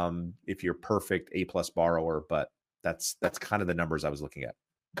if you're perfect A+ borrower, but that's kind of the numbers I was looking at.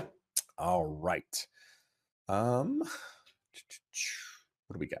 All right. What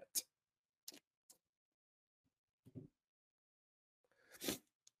do we got?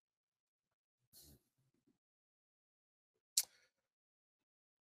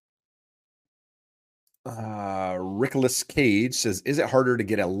 Rickolas Cage says, is it harder to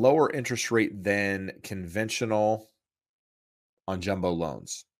get a lower interest rate than conventional on jumbo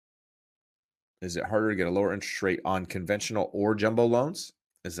loans? Is it harder to get a lower interest rate on conventional or jumbo loans?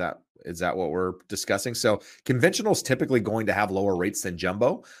 Is that what we're discussing? So conventional is typically going to have lower rates than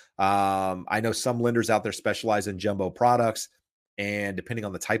jumbo. I know some lenders out there specialize in jumbo products, and depending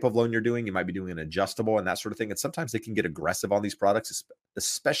on the type of loan you're doing, you might be doing an adjustable and that sort of thing. And sometimes they can get aggressive on these products,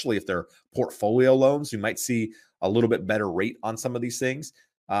 especially if they're portfolio loans. You might see a little bit better rate on some of these things.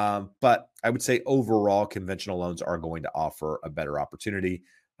 But I would say overall, conventional loans are going to offer a better opportunity,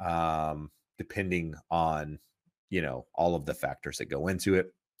 depending on, all of the factors that go into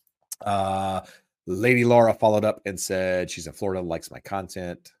it. Lady Laura followed up and said she's in Florida, likes my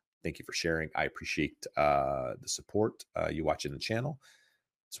content. Thank you for sharing. I appreciate the support, you watching the channel,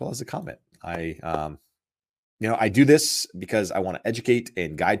 as well as the comment. I do this because I want to educate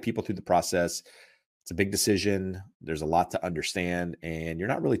and guide people through the process. It's a big decision. There's a lot to understand, and you're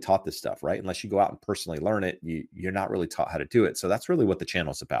not really taught this stuff, right? Unless you go out and personally learn it, you're not really taught how to do it. So that's really what the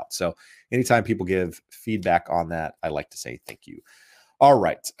channel is about. So anytime people give feedback on that, I like to say thank you. All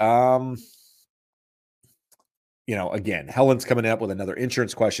right. Again, Helen's coming up with another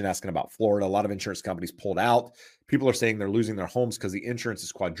insurance question asking about Florida. A lot of insurance companies pulled out. People are saying they're losing their homes because the insurance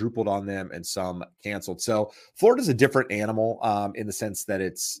is quadrupled on them and some canceled. So Florida's a different animal in the sense that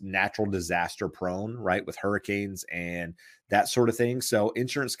it's natural disaster prone, right? With hurricanes and that sort of thing. So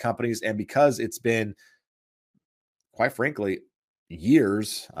insurance companies, and because it's been, quite frankly,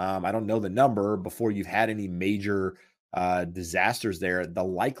 years, I don't know the number, before you've had any major disasters there, the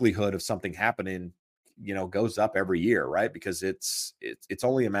likelihood of something happening goes up every year, right? Because it's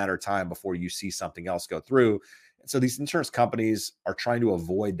only a matter of time before you see something else go through. And so these insurance companies are trying to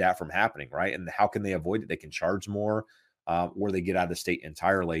avoid that from happening, right? And how can they avoid it? They can charge more, or they get out of the state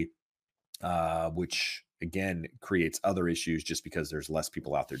entirely, which again creates other issues just because there's less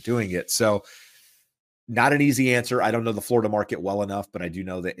people out there doing it. So not an easy answer. I don't know the Florida market well enough, but I do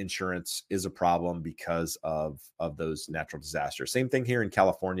know that insurance is a problem because of those natural disasters. Same thing here in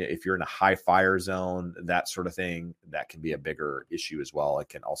California. If you're in a high fire zone, that sort of thing, that can be a bigger issue as well. It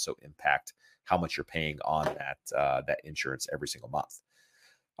can also impact how much you're paying on that insurance every single month.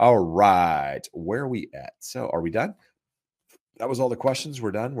 All right, where are we at? So are we done? That was all the questions.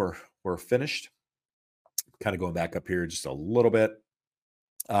 We're done. We're finished. Kind of going back up here just a little bit.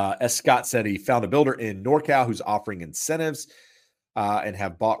 S. Scott said he found a builder in NorCal who's offering incentives and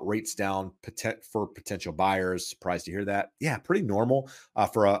have bought rates down for potential buyers. Surprised to hear that. Yeah, pretty normal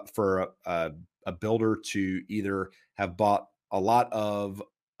for a builder to either have bought a lot of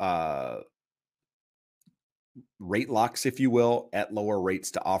rate locks, if you will, at lower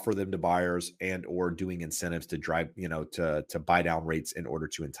rates to offer them to buyers, and or doing incentives to drive, to buy down rates in order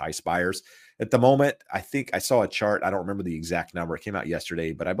to entice buyers. At the moment, I think I saw a chart. I don't remember the exact number. It came out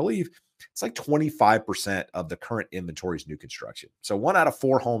yesterday, but I believe it's like 25% of the current inventory is new construction. So 1 out of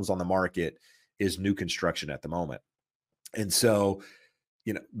 4 homes on the market is new construction at the moment. And so,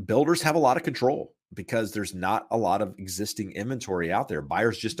 builders have a lot of control because there's not a lot of existing inventory out there.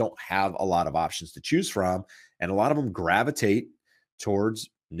 Buyers just don't have a lot of options to choose from. And a lot of them gravitate towards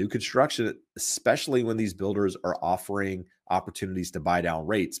new construction, especially when these builders are offering opportunities to buy down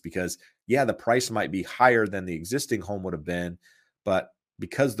rates, because the price might be higher than the existing home would have been, but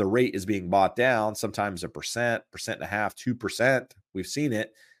because the rate is being bought down, sometimes 1%, 1.5%, 2%, we've seen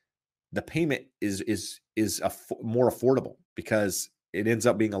it, the payment is more affordable because it ends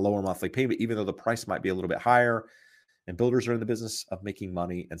up being a lower monthly payment, even though the price might be a little bit higher. And builders are in the business of making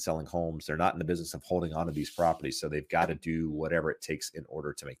money and selling homes. They're not in the business of holding on to these properties. So they've got to do whatever it takes in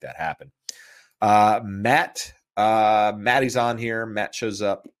order to make that happen. Matty's on here. Matt shows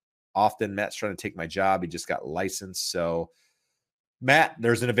up often. Matt's trying to take my job. He just got licensed. So Matt,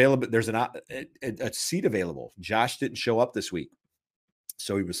 there's a seat available. Josh didn't show up this week,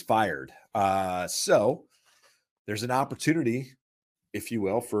 so he was fired. So there's an opportunity, if you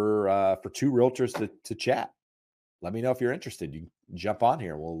will, for 2 realtors to chat. Let me know if you're interested. You can jump on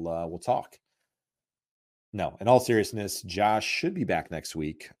here. We'll talk. No, in all seriousness, Josh should be back next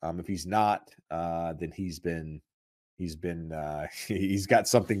week. If he's not, then he's got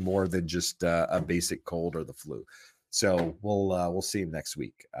something more than just a basic cold or the flu. So we'll see him next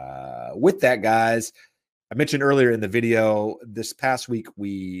week. With that, guys, I mentioned earlier in the video, this past week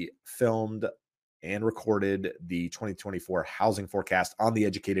we filmed and recorded the 2024 housing forecast on the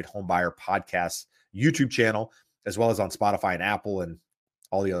Educated Homebuyer Podcast YouTube channel, as well as on Spotify and Apple and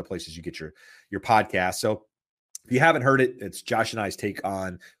all the other places you get your podcast. So if you haven't heard it, it's Josh and I's take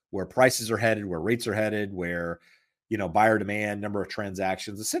on where prices are headed, where rates are headed, where, buyer demand, number of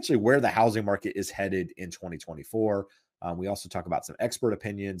transactions, essentially where the housing market is headed in 2024. We also talk about some expert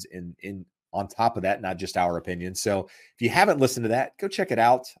opinions in on top of that, not just our opinion. So if you haven't listened to that, go check it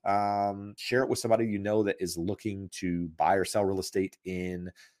out. Share it with somebody that is looking to buy or sell real estate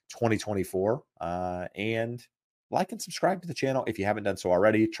in 2024. And like and subscribe to the channel if you haven't done so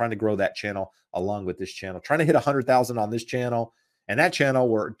already. Trying to grow that channel along with this channel. Trying to hit 100,000 on this channel. And that channel,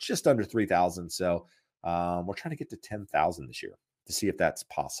 we're just under 3,000. So we're trying to get to 10,000 this year to see if that's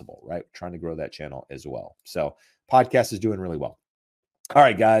possible, right? Trying to grow that channel as well. So podcast is doing really well. All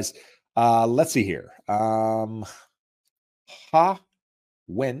right, guys. Let's see here.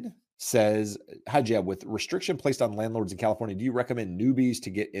 Wen says, hi, Jeb, with restriction placed on landlords in California, do you recommend newbies to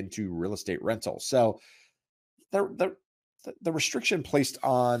get into real estate rental? So the restriction placed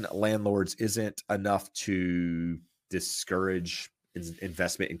on landlords isn't enough to discourage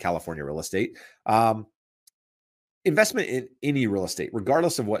investment in California real estate. Investment in any real estate,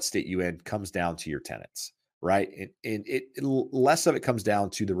 regardless of what state you're in, comes down to your tenants, right? And less of it comes down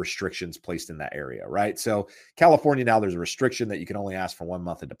to the restrictions placed in that area, right? So California, now there's a restriction that you can only ask for 1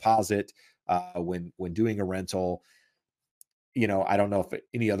 month of deposit when doing a rental. I don't know if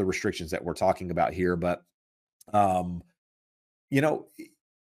any other restrictions that we're talking about here, but Um, you know,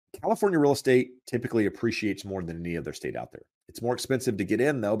 California real estate typically appreciates more than any other state out there. It's more expensive to get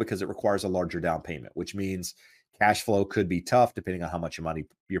in, though, because it requires a larger down payment, which means cash flow could be tough depending on how much money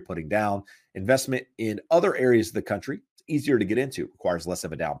you're putting down. Investment in other areas of the country, it's easier to get into, requires less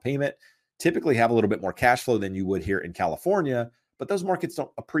of a down payment, typically have a little bit more cash flow than you would here in California, but those markets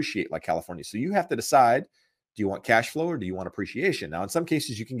don't appreciate like California. So you have to decide, do you want cash flow or do you want appreciation? Now, in some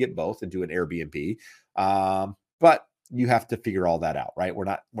cases, you can get both and do an Airbnb, but you have to figure all that out, right? We're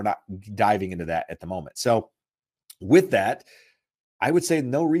not diving into that at the moment. So with that, I would say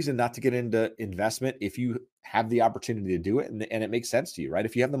no reason not to get into investment if you have the opportunity to do it and it makes sense to you, right?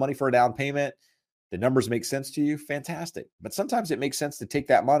 If you have the money for a down payment, the numbers make sense to you, fantastic. But sometimes it makes sense to take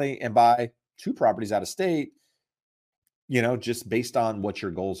that money and buy 2 properties out of state, just based on what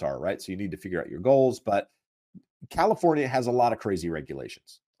your goals are, right? So you need to figure out your goals, but California has a lot of crazy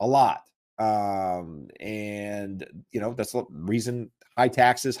regulations, a lot. And that's the reason: high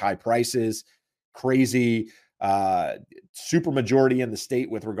taxes, high prices, crazy, super majority in the state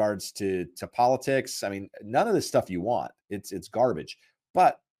with regards to politics. I mean, none of this stuff you want. It's garbage,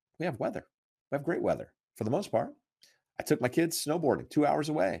 but we have weather. We have great weather for the most part. I took my kids snowboarding 2 hours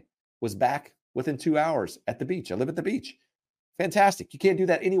away, was back within 2 hours at the beach. I live at the beach. Fantastic. You can't do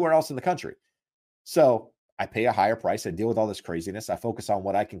that anywhere else in the country. So I pay a higher price. I deal with all this craziness. I focus on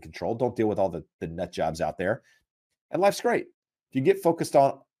what I can control. Don't deal with all the nut jobs out there. And life's great. If you get focused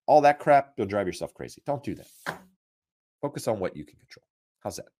on all that crap, you'll drive yourself crazy. Don't do that. Focus on what you can control.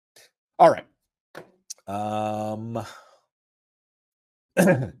 How's that? All right.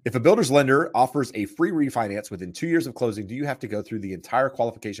 If a builder's lender offers a free refinance within 2 years of closing, do you have to go through the entire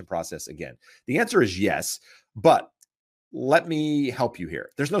qualification process again? The answer is yes, but let me help you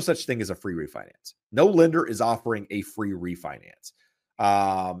here. There's no such thing as a free refinance. No lender is offering a free refinance.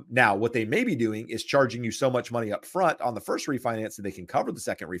 Now, what they may be doing is charging you so much money up front on the first refinance that they can cover the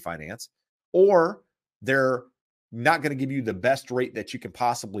second refinance, or they're not going to give you the best rate that you can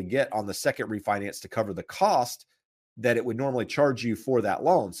possibly get on the second refinance to cover the cost that it would normally charge you for that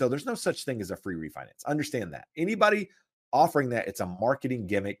loan. So there's no such thing as a free refinance. Understand that. Anybody offering that, it's a marketing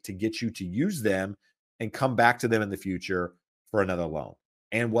gimmick to get you to use them and come back to them in the future for another loan.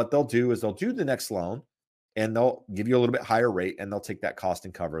 And what they'll do is they'll do the next loan and they'll give you a little bit higher rate and they'll take that cost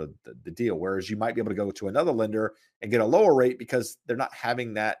and cover the deal. Whereas you might be able to go to another lender and get a lower rate because they're not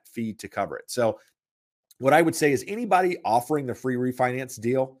having that fee to cover it. So what I would say is anybody offering the free refinance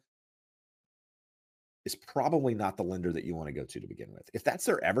deal is probably not the lender that you want to go to begin with. If that's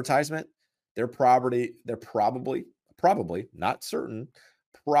their advertisement, they're probably not certain,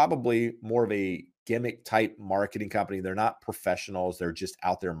 probably more of a gimmick type marketing company. They're not professionals. They're just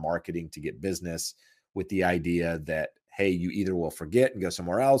out there marketing to get business with the idea that, hey, you either will forget and go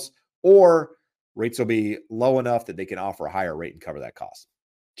somewhere else, or rates will be low enough that they can offer a higher rate and cover that cost.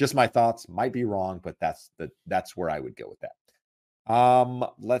 Just my thoughts, might be wrong, but that's where I would go with that.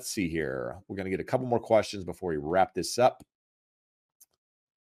 Let's see here. We're going to get a couple more questions before we wrap this up.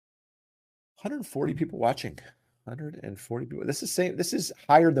 140 people watching. 140 people. This is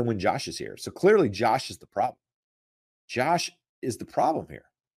higher than when Josh is here. So clearly Josh is the problem. Josh is the problem here.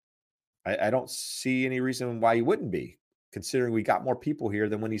 I don't see any reason why he wouldn't be, considering we got more people here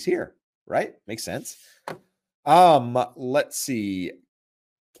than when he's here, right? Makes sense. Let's see.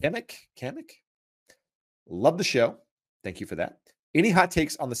 Kamek. Love the show. Thank you for that. Any hot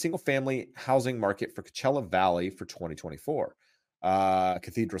takes on the single family housing market for Coachella Valley for 2024?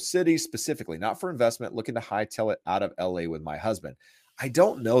 Cathedral City specifically, not for investment, looking to hightail it out of LA with my husband. I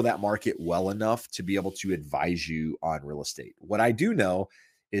don't know that market well enough to be able to advise you on real estate. What I do know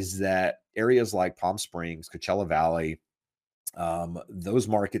is that areas like Palm Springs, Coachella Valley, those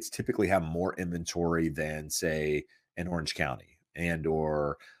markets typically have more inventory than, say, an Orange County and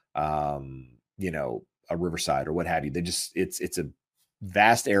or a Riverside or what have you. It's a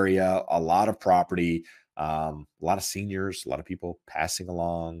vast area, a lot of property, a lot of seniors, a lot of people passing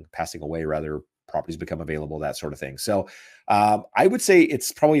away, rather, properties become available, that sort of thing. So I would say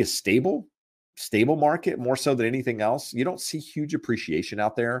it's probably a stable market more so than anything else. You don't see huge appreciation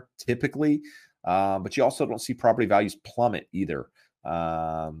out there typically, but you also don't see property values plummet either.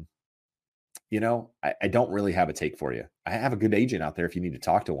 I don't really have a take for you. I have a good agent out there if you need to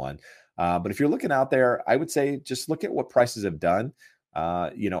talk to one. But if you're looking out there, I would say just look at what prices have done.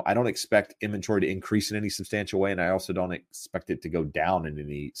 I don't expect inventory to increase in any substantial way, and I also don't expect it to go down in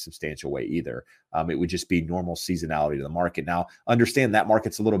any substantial way either. It would just be normal seasonality to the market. Now, understand that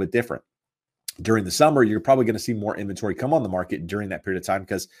market's a little bit different. During the summer, you're probably going to see more inventory come on the market during that period of time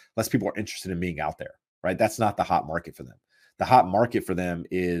because less people are interested in being out there, right? That's not the hot market for them. The hot market for them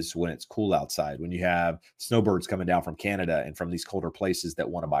is when it's cool outside, when you have snowbirds coming down from Canada and from these colder places that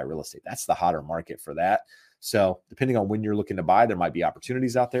want to buy real estate. That's the hotter market for that. So depending on when you're looking to buy, there might be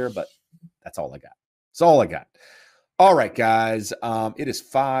opportunities out there, but that's all I got. That's all I got. All right, guys. It is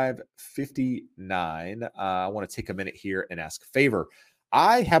 5:59. I want to take a minute here and ask a favor.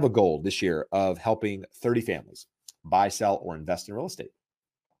 I have a goal this year of helping 30 families buy, sell, or invest in real estate.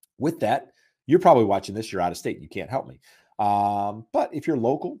 With that, you're probably watching this, you're out of state, you can't help me. But if you're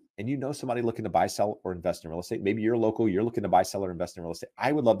local and you know somebody looking to buy, sell, or invest in real estate, maybe you're local, you're looking to buy, sell, or invest in real estate,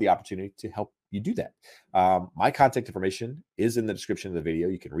 I would love the opportunity to help you do that. My contact information is in the description of the video.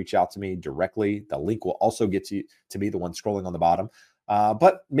 You can reach out to me directly. The link will also get to me, the one scrolling on the bottom.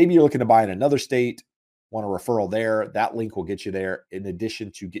 But maybe you're looking to buy in another state, want a referral there, that link will get you there, in addition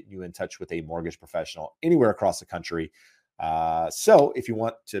to getting you in touch with a mortgage professional anywhere across the country. So if you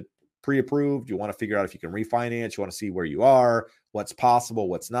want to pre-approved, you want to figure out if you can refinance, you want to see where you are, what's possible,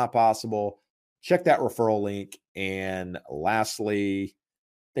 what's not possible, check that referral link. And lastly,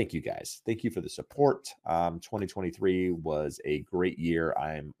 thank you guys. Thank you for the support. 2023 was a great year.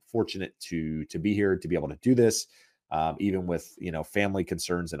 I'm fortunate to be here, to be able to do this, even with, family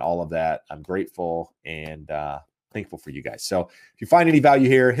concerns and all of that. I'm grateful and thankful for you guys. So if you find any value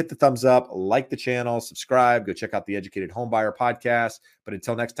here, hit the thumbs up, like the channel, subscribe, go check out the Educated Homebuyer podcast. But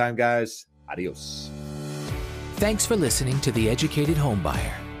until next time, guys, adios. Thanks for listening to The Educated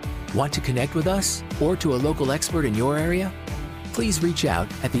Homebuyer. Want to connect with us or to a local expert in your area? Please reach out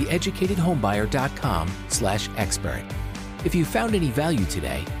at theeducatedhomebuyer.com/expert. If you found any value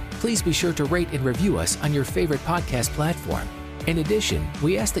today, please be sure to rate and review us on your favorite podcast platform. In addition,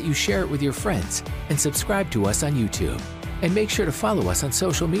 we ask that you share it with your friends and subscribe to us on YouTube. And make sure to follow us on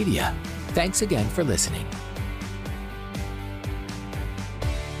social media. Thanks again for listening.